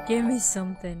 Give me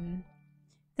something.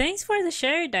 Thanks for the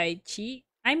share, Daichi.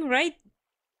 I'm right.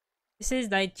 This is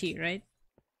Daichi, right?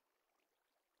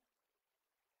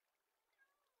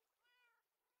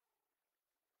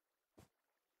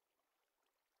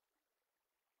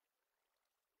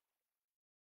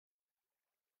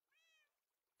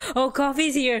 Oh,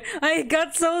 coffee's here. I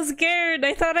got so scared.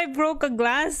 I thought I broke a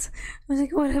glass. I was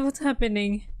like, what's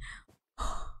happening?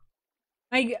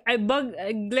 I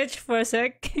glitched for a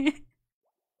sec.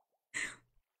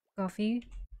 Coffee?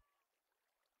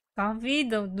 Coffee?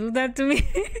 Don't do that to me.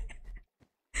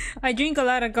 I drink a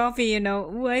lot of coffee, you know.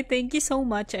 Ooh, I thank you so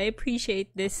much. I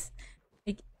appreciate this.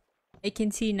 I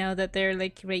can see now that they're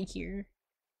like right here.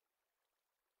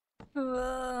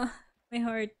 My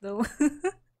heart though.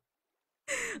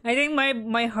 I think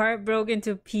my heart broke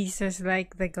into pieces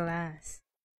like the glass.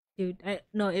 Dude,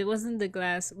 no, it wasn't the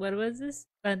glass. What was this?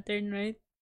 Lantern, right?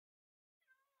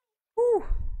 Whew.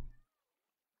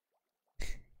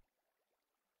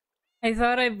 I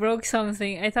thought I broke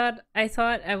something. I thought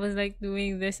I was like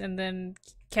doing this and then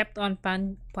kept on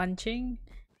punching.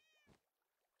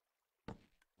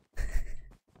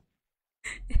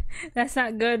 That's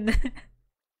not good.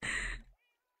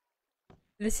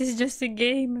 This is just a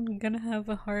game. I'm gonna have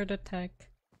a heart attack.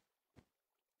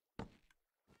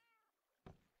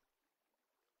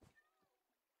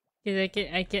 Cause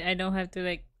I don't have to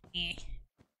like.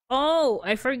 Oh,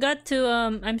 I forgot to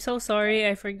I'm so sorry.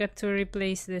 I forgot to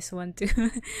replace this one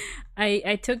too.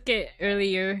 I took it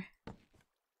earlier.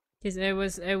 Cause I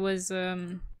was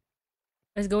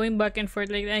going back and forth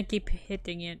like that. I keep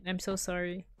hitting it. I'm so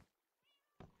sorry.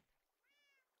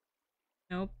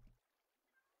 Nope.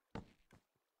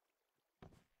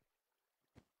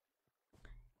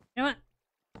 You know what?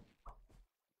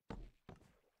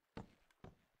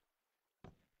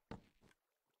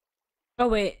 Oh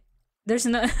wait. There's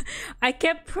no I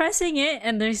kept pressing it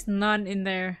and there's none in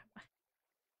there.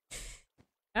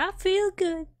 I feel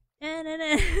good.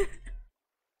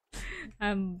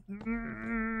 um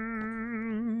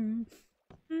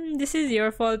this is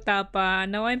your fault, Tapa.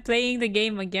 Now I'm playing the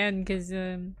game again because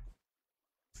you're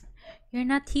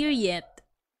not here yet.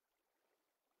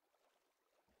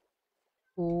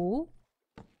 Oh.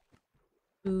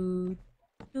 Toot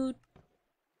toot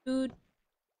toot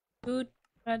toot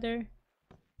brother.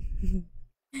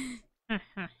 Ha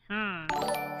ha ha.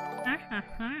 Ha ha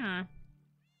ha.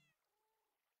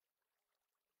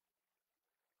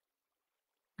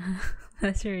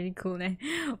 That's really cool, man.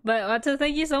 But also,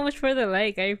 thank you so much for the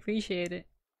like. I appreciate it.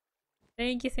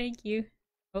 Thank you, thank you.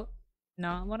 Oh,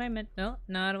 not what I meant. No,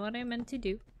 not what I meant to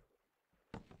do.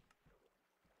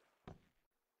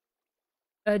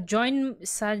 Join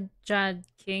Sajad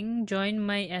King. Join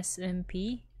my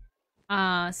SMP.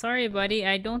 Sorry, buddy.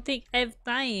 I don't think I have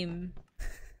time.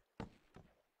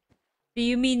 Do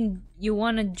you mean you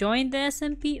want to join the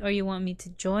SMP or you want me to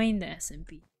join the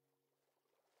SMP?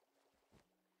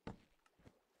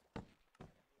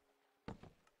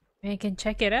 I can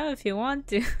check it out if you want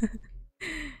to.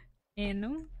 You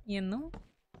know.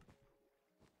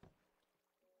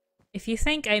 If you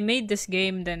think I made this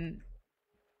game, then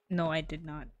no, I did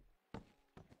not.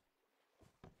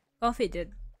 Coffee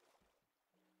did.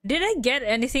 Did I get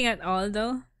anything at all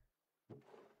though?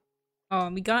 Oh,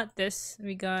 we got this.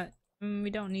 We got. We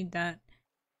don't need that.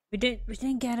 We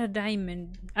didn't get a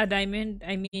diamond. A diamond.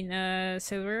 I mean,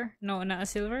 silver. No, not a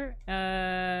silver.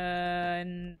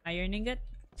 An iron ingot.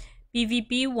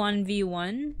 PvP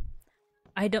 1v1.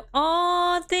 I don't.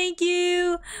 Oh, thank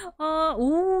you. Oh,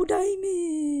 ooh,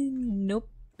 diamond. Nope.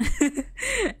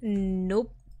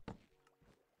 Nope.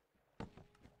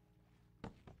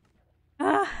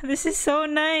 Ah, this is so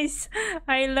nice.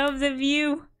 I love the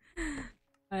view.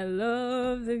 I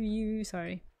love the view.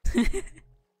 Sorry.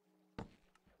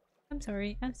 I'm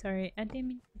sorry. I'm sorry. I didn't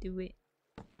mean to do it.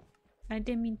 I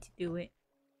didn't mean to do it.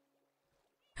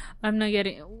 I'm not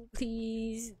getting. Oh,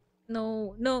 please.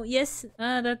 No, no, yes.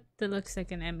 That looks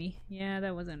like an Emmy. Yeah,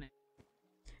 that wasn't it.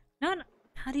 Not,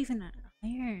 not even an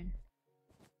iron.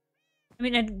 I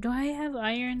mean, do I have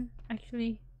iron?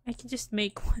 Actually, I can just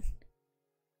make one.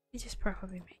 I just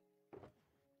probably make.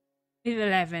 We have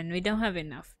 11. We don't have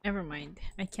enough. Never mind.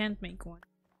 I can't make one.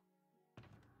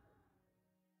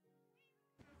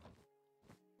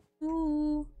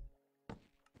 Ooh.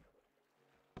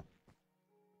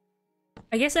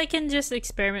 I guess I can just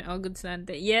experiment. Oh, good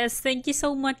Santa. Yes, thank you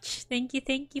so much. Thank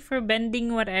you for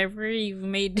bending whatever you've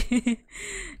made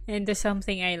into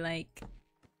something I like.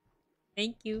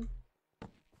 Thank you.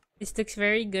 This looks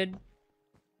very good.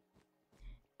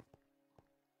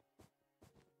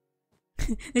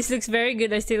 This looks very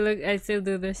good. I still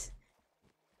do this.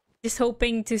 Just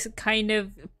hoping to kind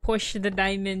of push the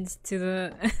diamonds to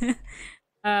the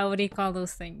what do you call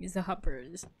those things? The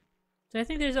hoppers. So I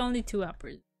think there's only two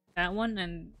hoppers. That one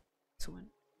and this one.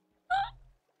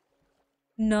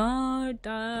 No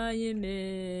diamonds.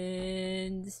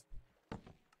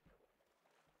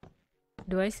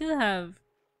 Do I still have?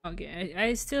 Okay,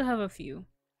 I still have a few.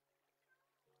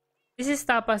 This is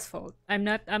Tapa's fault. I'm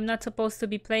not supposed to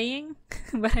be playing,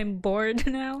 but I'm bored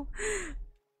now.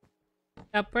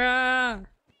 Tapra,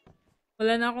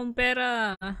 wala na akong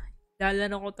pera.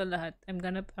 Dalan ako to lahat. I'm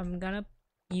gonna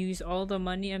use all the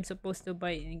money I'm supposed to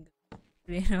buy.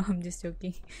 You know, I'm just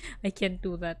joking. I can't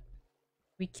do that.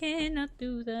 We cannot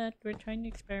do that. We're trying to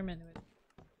experiment with.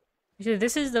 So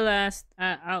this is the last.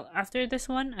 After this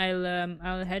one,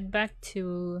 I'll head back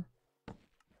to.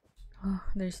 Oh,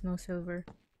 there's no silver.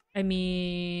 I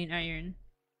mean iron.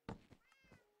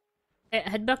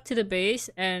 Head back to the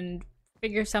base and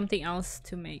figure something else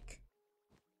to make.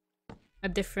 A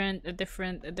different.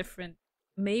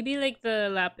 Maybe like the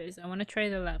lapis. I want to try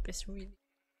the lapis really.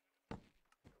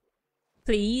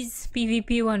 Please,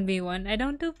 PvP 1v1. I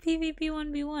don't do PvP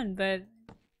 1v1, but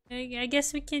I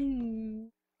guess we can.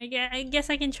 I guess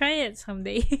I can try it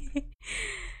someday.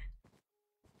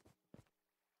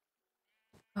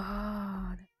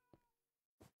 Oh,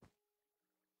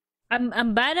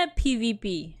 I'm bad at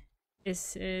PvP.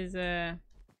 This is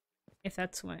if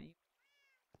that's why.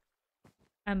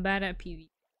 I'm bad at PvP.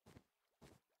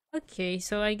 Okay,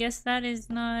 so I guess that is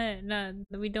not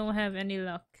we don't have any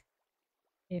luck.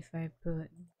 If I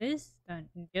put this down,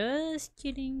 just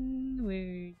kidding.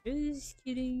 We're just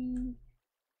kidding.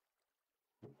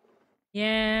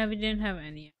 Yeah, we didn't have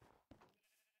any.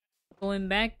 Going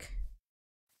back.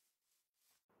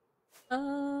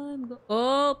 Oh,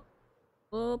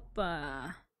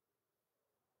 opa.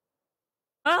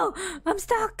 Oh, I'm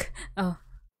stuck. Oh,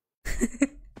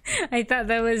 I thought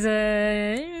that was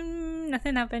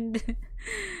nothing happened.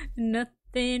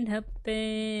 Nothing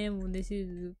happened. Well, this is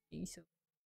looking so.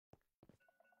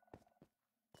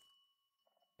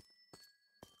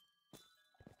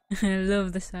 I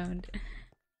love the sound.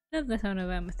 Love the sound of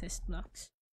amethyst blocks.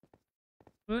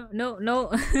 No,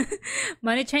 no.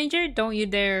 Money changer, don't you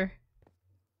dare.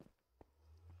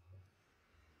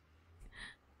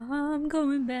 I'm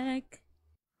going back.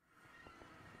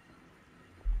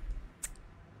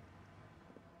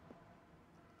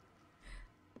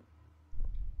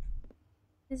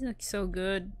 This looks so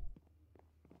good.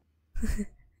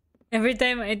 every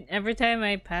time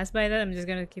I pass by that, I'm just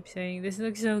gonna keep saying, this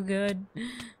looks so good.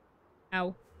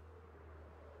 Ow.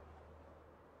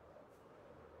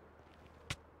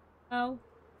 Ow.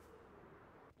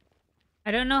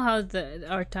 I don't know how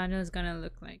our tunnel is gonna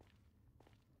look like.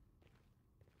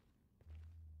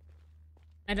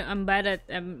 I'm bad at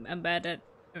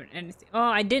anything. Oh,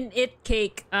 I didn't eat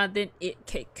cake. Didn't eat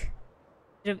cake.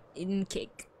 Should have eaten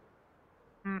cake.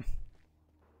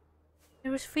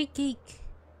 There was free cake.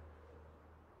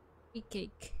 Free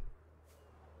cake.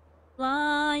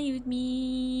 Fly with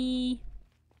me.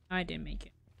 Oh, I didn't make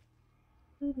it.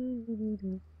 Who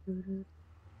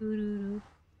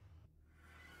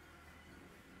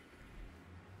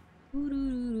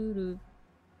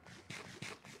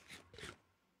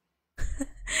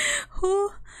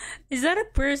is that? A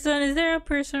person? Is there a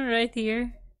person right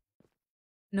here?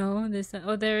 No, there's not.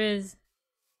 Oh, there is.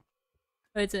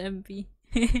 Oh, it's an MP.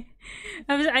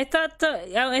 I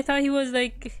thought he was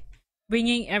like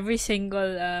bringing every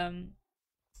single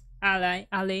ally,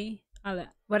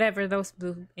 whatever those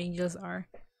blue angels are.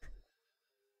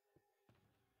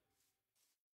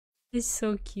 It's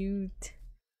so cute.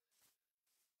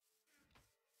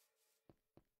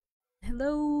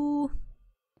 Hello.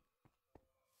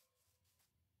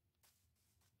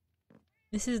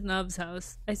 This is Nob's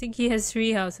house. I think he has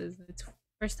 3 houses. It's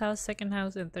first house, second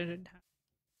house, and third house.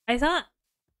 I thought.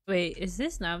 Wait, is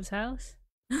this Nob's house?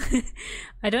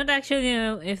 I don't actually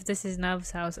know if this is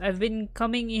Nav's house. I've been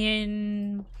coming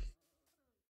in.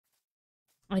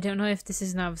 I don't know if this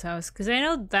is Nav's house because I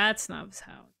know that's Nav's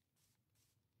house.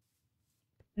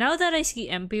 Now that I see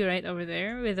MP right over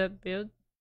there with that build,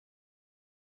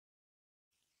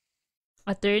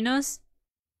 Aternos.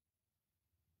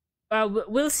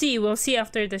 We'll see. We'll see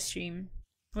after the stream.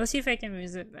 We'll see if I can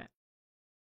visit that.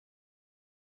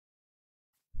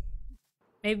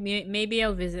 Maybe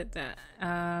I'll visit that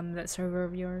server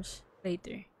of yours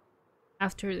later,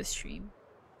 after the stream.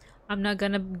 I'm not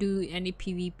gonna do any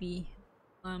PvP.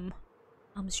 I'm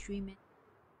streaming.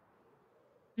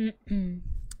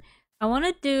 I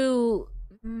wanna do.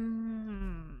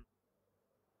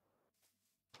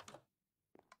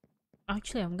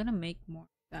 Actually, I'm gonna make more of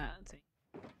that thing.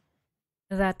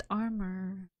 That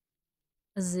armor.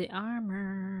 The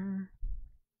armor.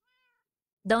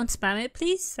 Don't spam it,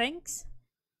 please. Thanks.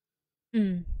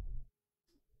 The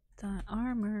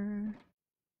armor.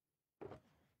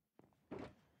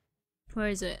 Where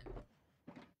is it?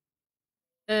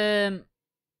 I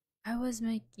was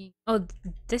making. Oh,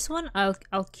 this one I'll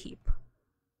keep.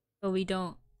 So we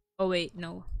don't. Oh wait,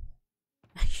 no.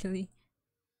 Actually,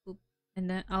 oop. And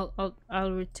then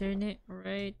I'll return it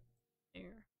right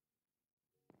there.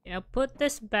 Yeah, I'll put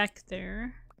this back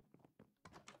there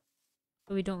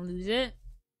so we don't lose it.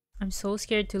 I'm so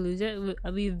scared to lose it.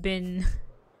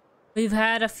 We've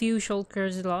had a few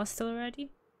shulkers lost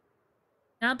already.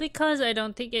 Not because I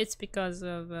don't think it's because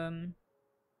of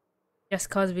just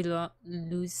cause we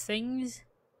lose things.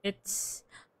 It's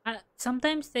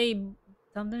sometimes the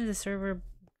server.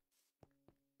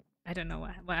 I don't know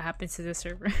what happens to the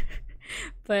server,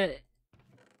 but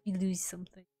we lose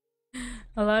something.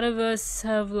 A lot of us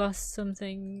have lost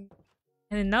something,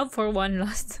 and now for one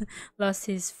lost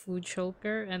his food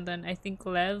shulker, and then I think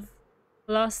Lev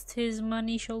lost his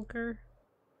money shulker,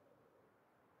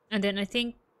 and then I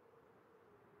think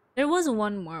there was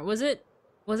one more. Was it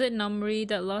Numri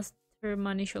that lost her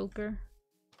money shulker?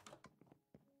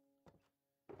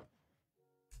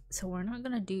 So we're not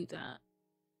gonna do that.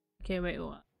 Okay, wait,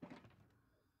 what?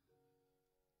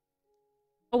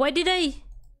 Oh, why did I?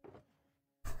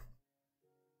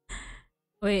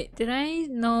 Wait, did I?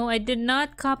 No, I did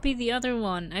not copy the other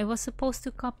one. I was supposed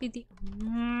to copy the...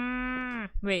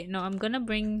 Wait, no, I'm gonna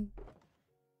bring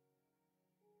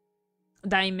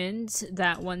diamonds,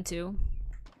 that one too.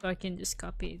 So I can just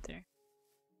copy it there.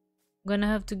 I'm gonna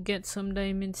have to get some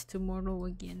diamonds tomorrow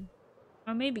again.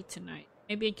 Or maybe tonight.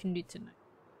 Maybe I can do tonight.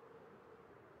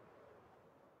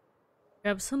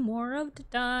 Grab some more of the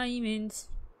diamonds.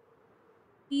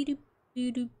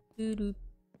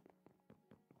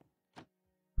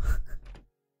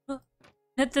 Oh,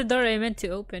 that's the door I meant to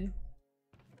open.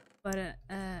 But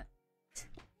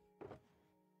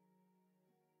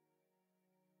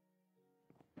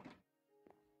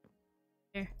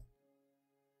here.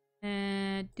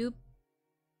 Dupe.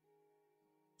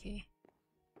 Okay.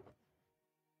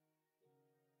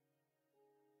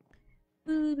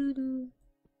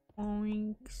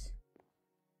 Oinks.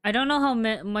 I don't know how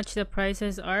much the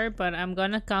prices are, but I'm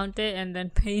gonna count it and then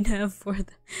pay them for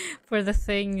the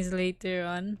things later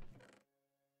on.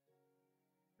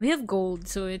 We have gold,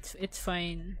 so it's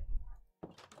fine.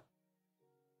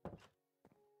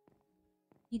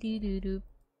 I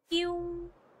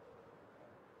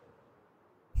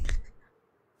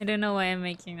don't know why I'm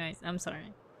making noise. I'm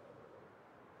sorry.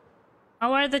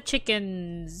 How are the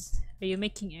chickens? Are you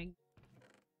making eggs?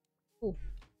 Oh.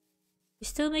 You're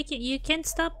still making. You can't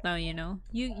stop now, you know.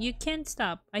 You can't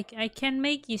stop. I can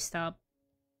make you stop.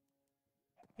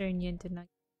 Turn you into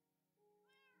nuggets.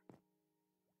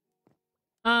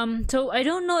 So I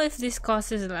don't know if this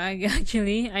causes lag.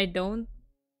 Actually, I don't.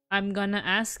 I'm gonna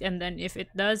ask, and then if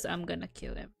it does, I'm gonna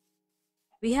kill him.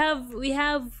 We have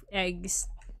eggs.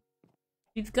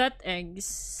 We've got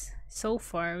eggs. So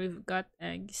far, we've got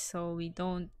eggs, so we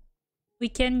don't. We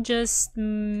can just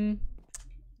regrew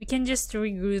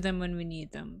them when we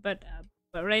need them. But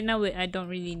right now, I don't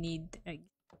really need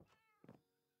eggs.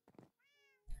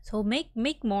 So make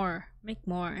more. Make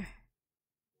more.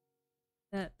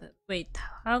 Wait,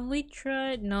 have we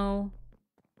tried? No.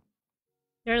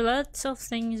 There are lots of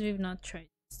things we've not tried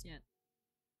yet.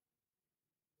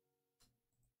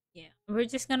 Yeah, we're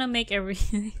just gonna make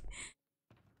everything.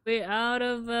 We're out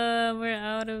of.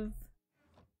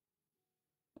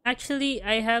 Actually,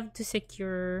 I have to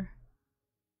secure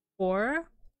 4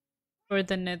 for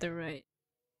the netherite.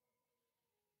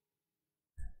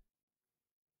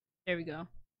 There we go.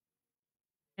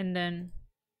 And then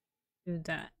do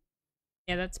that.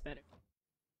 Yeah, that's better.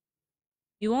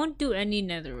 You won't do any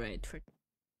netherite for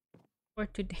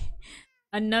today.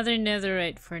 Another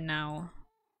netherite for now.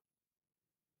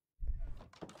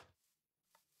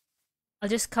 I'll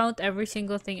just count every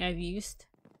single thing I've used.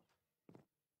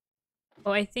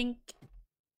 Oh, I think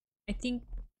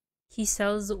he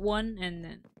sells one and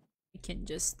then we can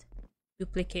just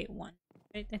duplicate one.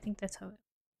 Right? I think that's how it.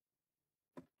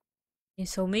 Okay,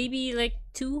 so maybe like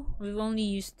 2. We've only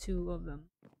used 2 of them.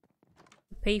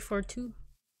 Pay for 2.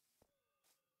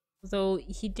 Though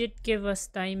he did give us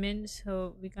diamonds,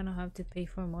 so we're gonna have to pay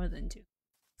for more than 2.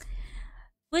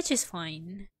 Which is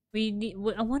fine. We need.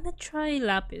 I wanna try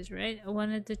lapis, right? I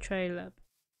wanted to try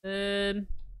lapis.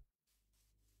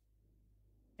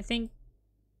 I think.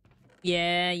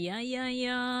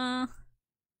 Yeah.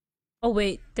 Oh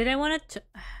wait, did I wanted to?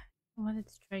 I wanted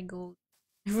to try gold.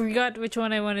 I forgot which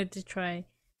one I wanted to try.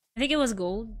 I think it was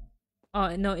gold.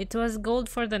 Oh no, it was gold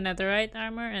for the netherite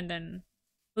armor, and then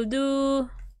we'll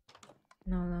do.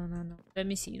 No. Let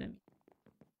me see.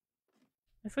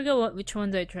 I forgot which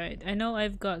ones I tried. I know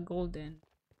I've got golden.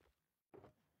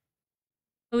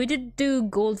 We did do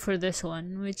gold for this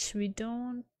one, which we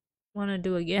don't want to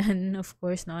do again. Of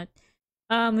course not.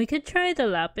 We could try the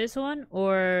lapis one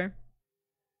or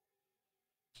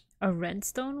a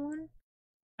redstone one.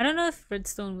 I don't know if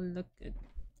redstone will look good.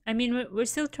 I mean, we're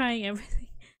still trying everything.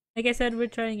 Like I said, we're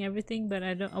trying everything, but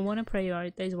I want to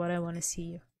prioritize what I want to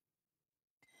see.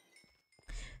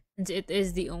 Since it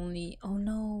is the only. Oh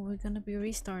no, we're gonna be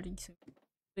restarting soon.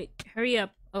 Wait, hurry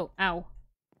up! Oh, ow.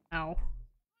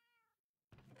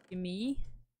 Give me.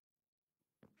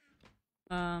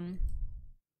 That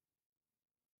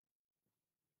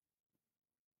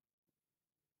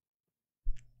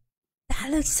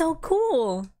looks so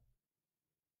cool.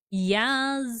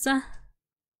 Yes.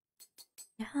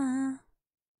 Yeah.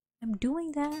 I'm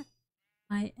doing that.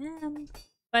 I am.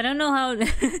 But I don't know how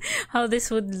how this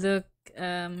would look.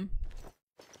 I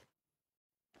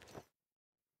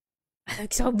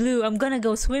look so blue. I'm gonna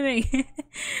go swimming.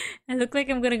 I look like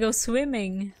I'm gonna go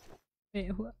swimming.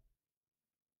 Wait, what?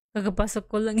 Kagapasok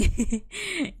ko lang.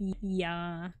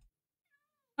 Yeah.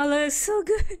 Oh, that's so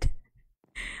good.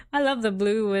 I love the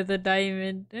blue with the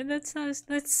diamond. And that's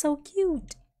so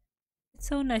cute. It's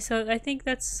so nice. So I think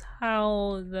that's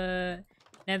how the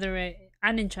netherite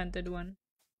unenchanted one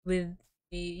with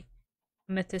the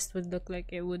amethyst would look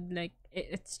like. It would like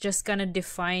it's just gonna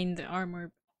define the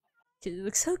armor. It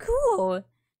looks so cool.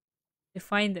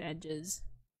 Define the edges.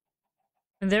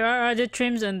 And there are other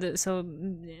trims, and so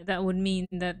that would mean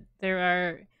that there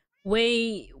are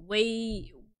way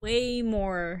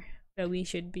more that we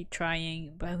should be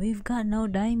trying. But we've got no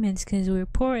diamonds because we're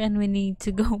poor and we need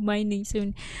to go mining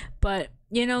soon. But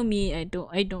you know me, I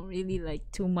don't really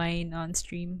like to mine on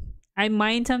stream. I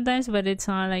mine sometimes, but it's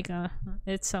not like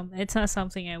it's not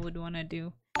something I would want to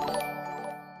do.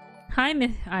 Hi,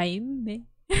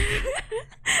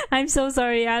 I'm so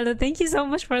sorry, Aldo. Thank you so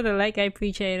much for the like. I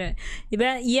appreciate it.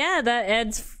 But yeah,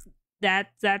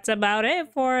 that's about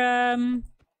it for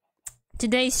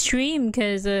today's stream,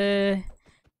 because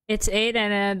it's 8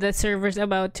 and the server's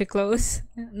about to close.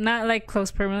 Not like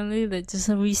close permanently, but just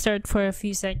restart for a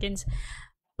few seconds.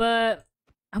 But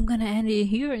I'm gonna end it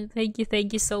here. Thank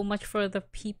you so much for the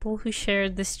people who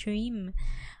shared the stream.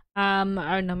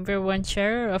 Our #1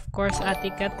 sharer, of course,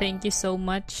 Atika. Thank you so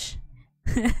much.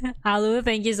 Alu,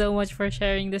 thank you so much for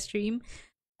sharing the stream.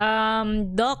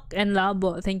 Doc and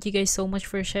Labo, thank you guys so much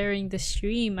for sharing the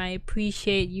stream. I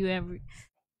appreciate you every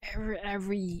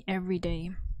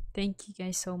day. Thank you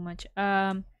guys so much.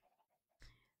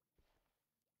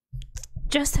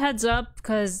 Just heads up,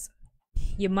 because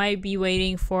you might be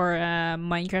waiting for a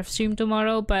Minecraft stream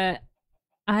tomorrow, but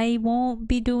I won't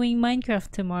be doing Minecraft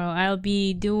tomorrow. I'll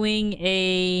be doing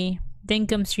a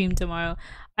Dinkum stream tomorrow.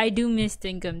 I do miss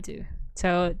Dinkum too.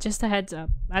 So just a heads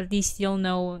up. At least you'll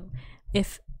know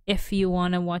if you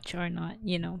want to watch or not,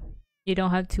 you know. You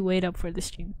don't have to wait up for the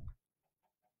stream.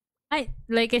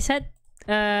 Like I said,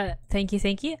 thank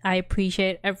you. I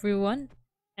appreciate everyone.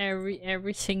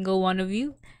 Every single one of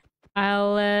you.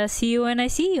 I'll see you when I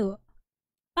see you.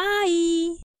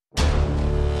 Bye.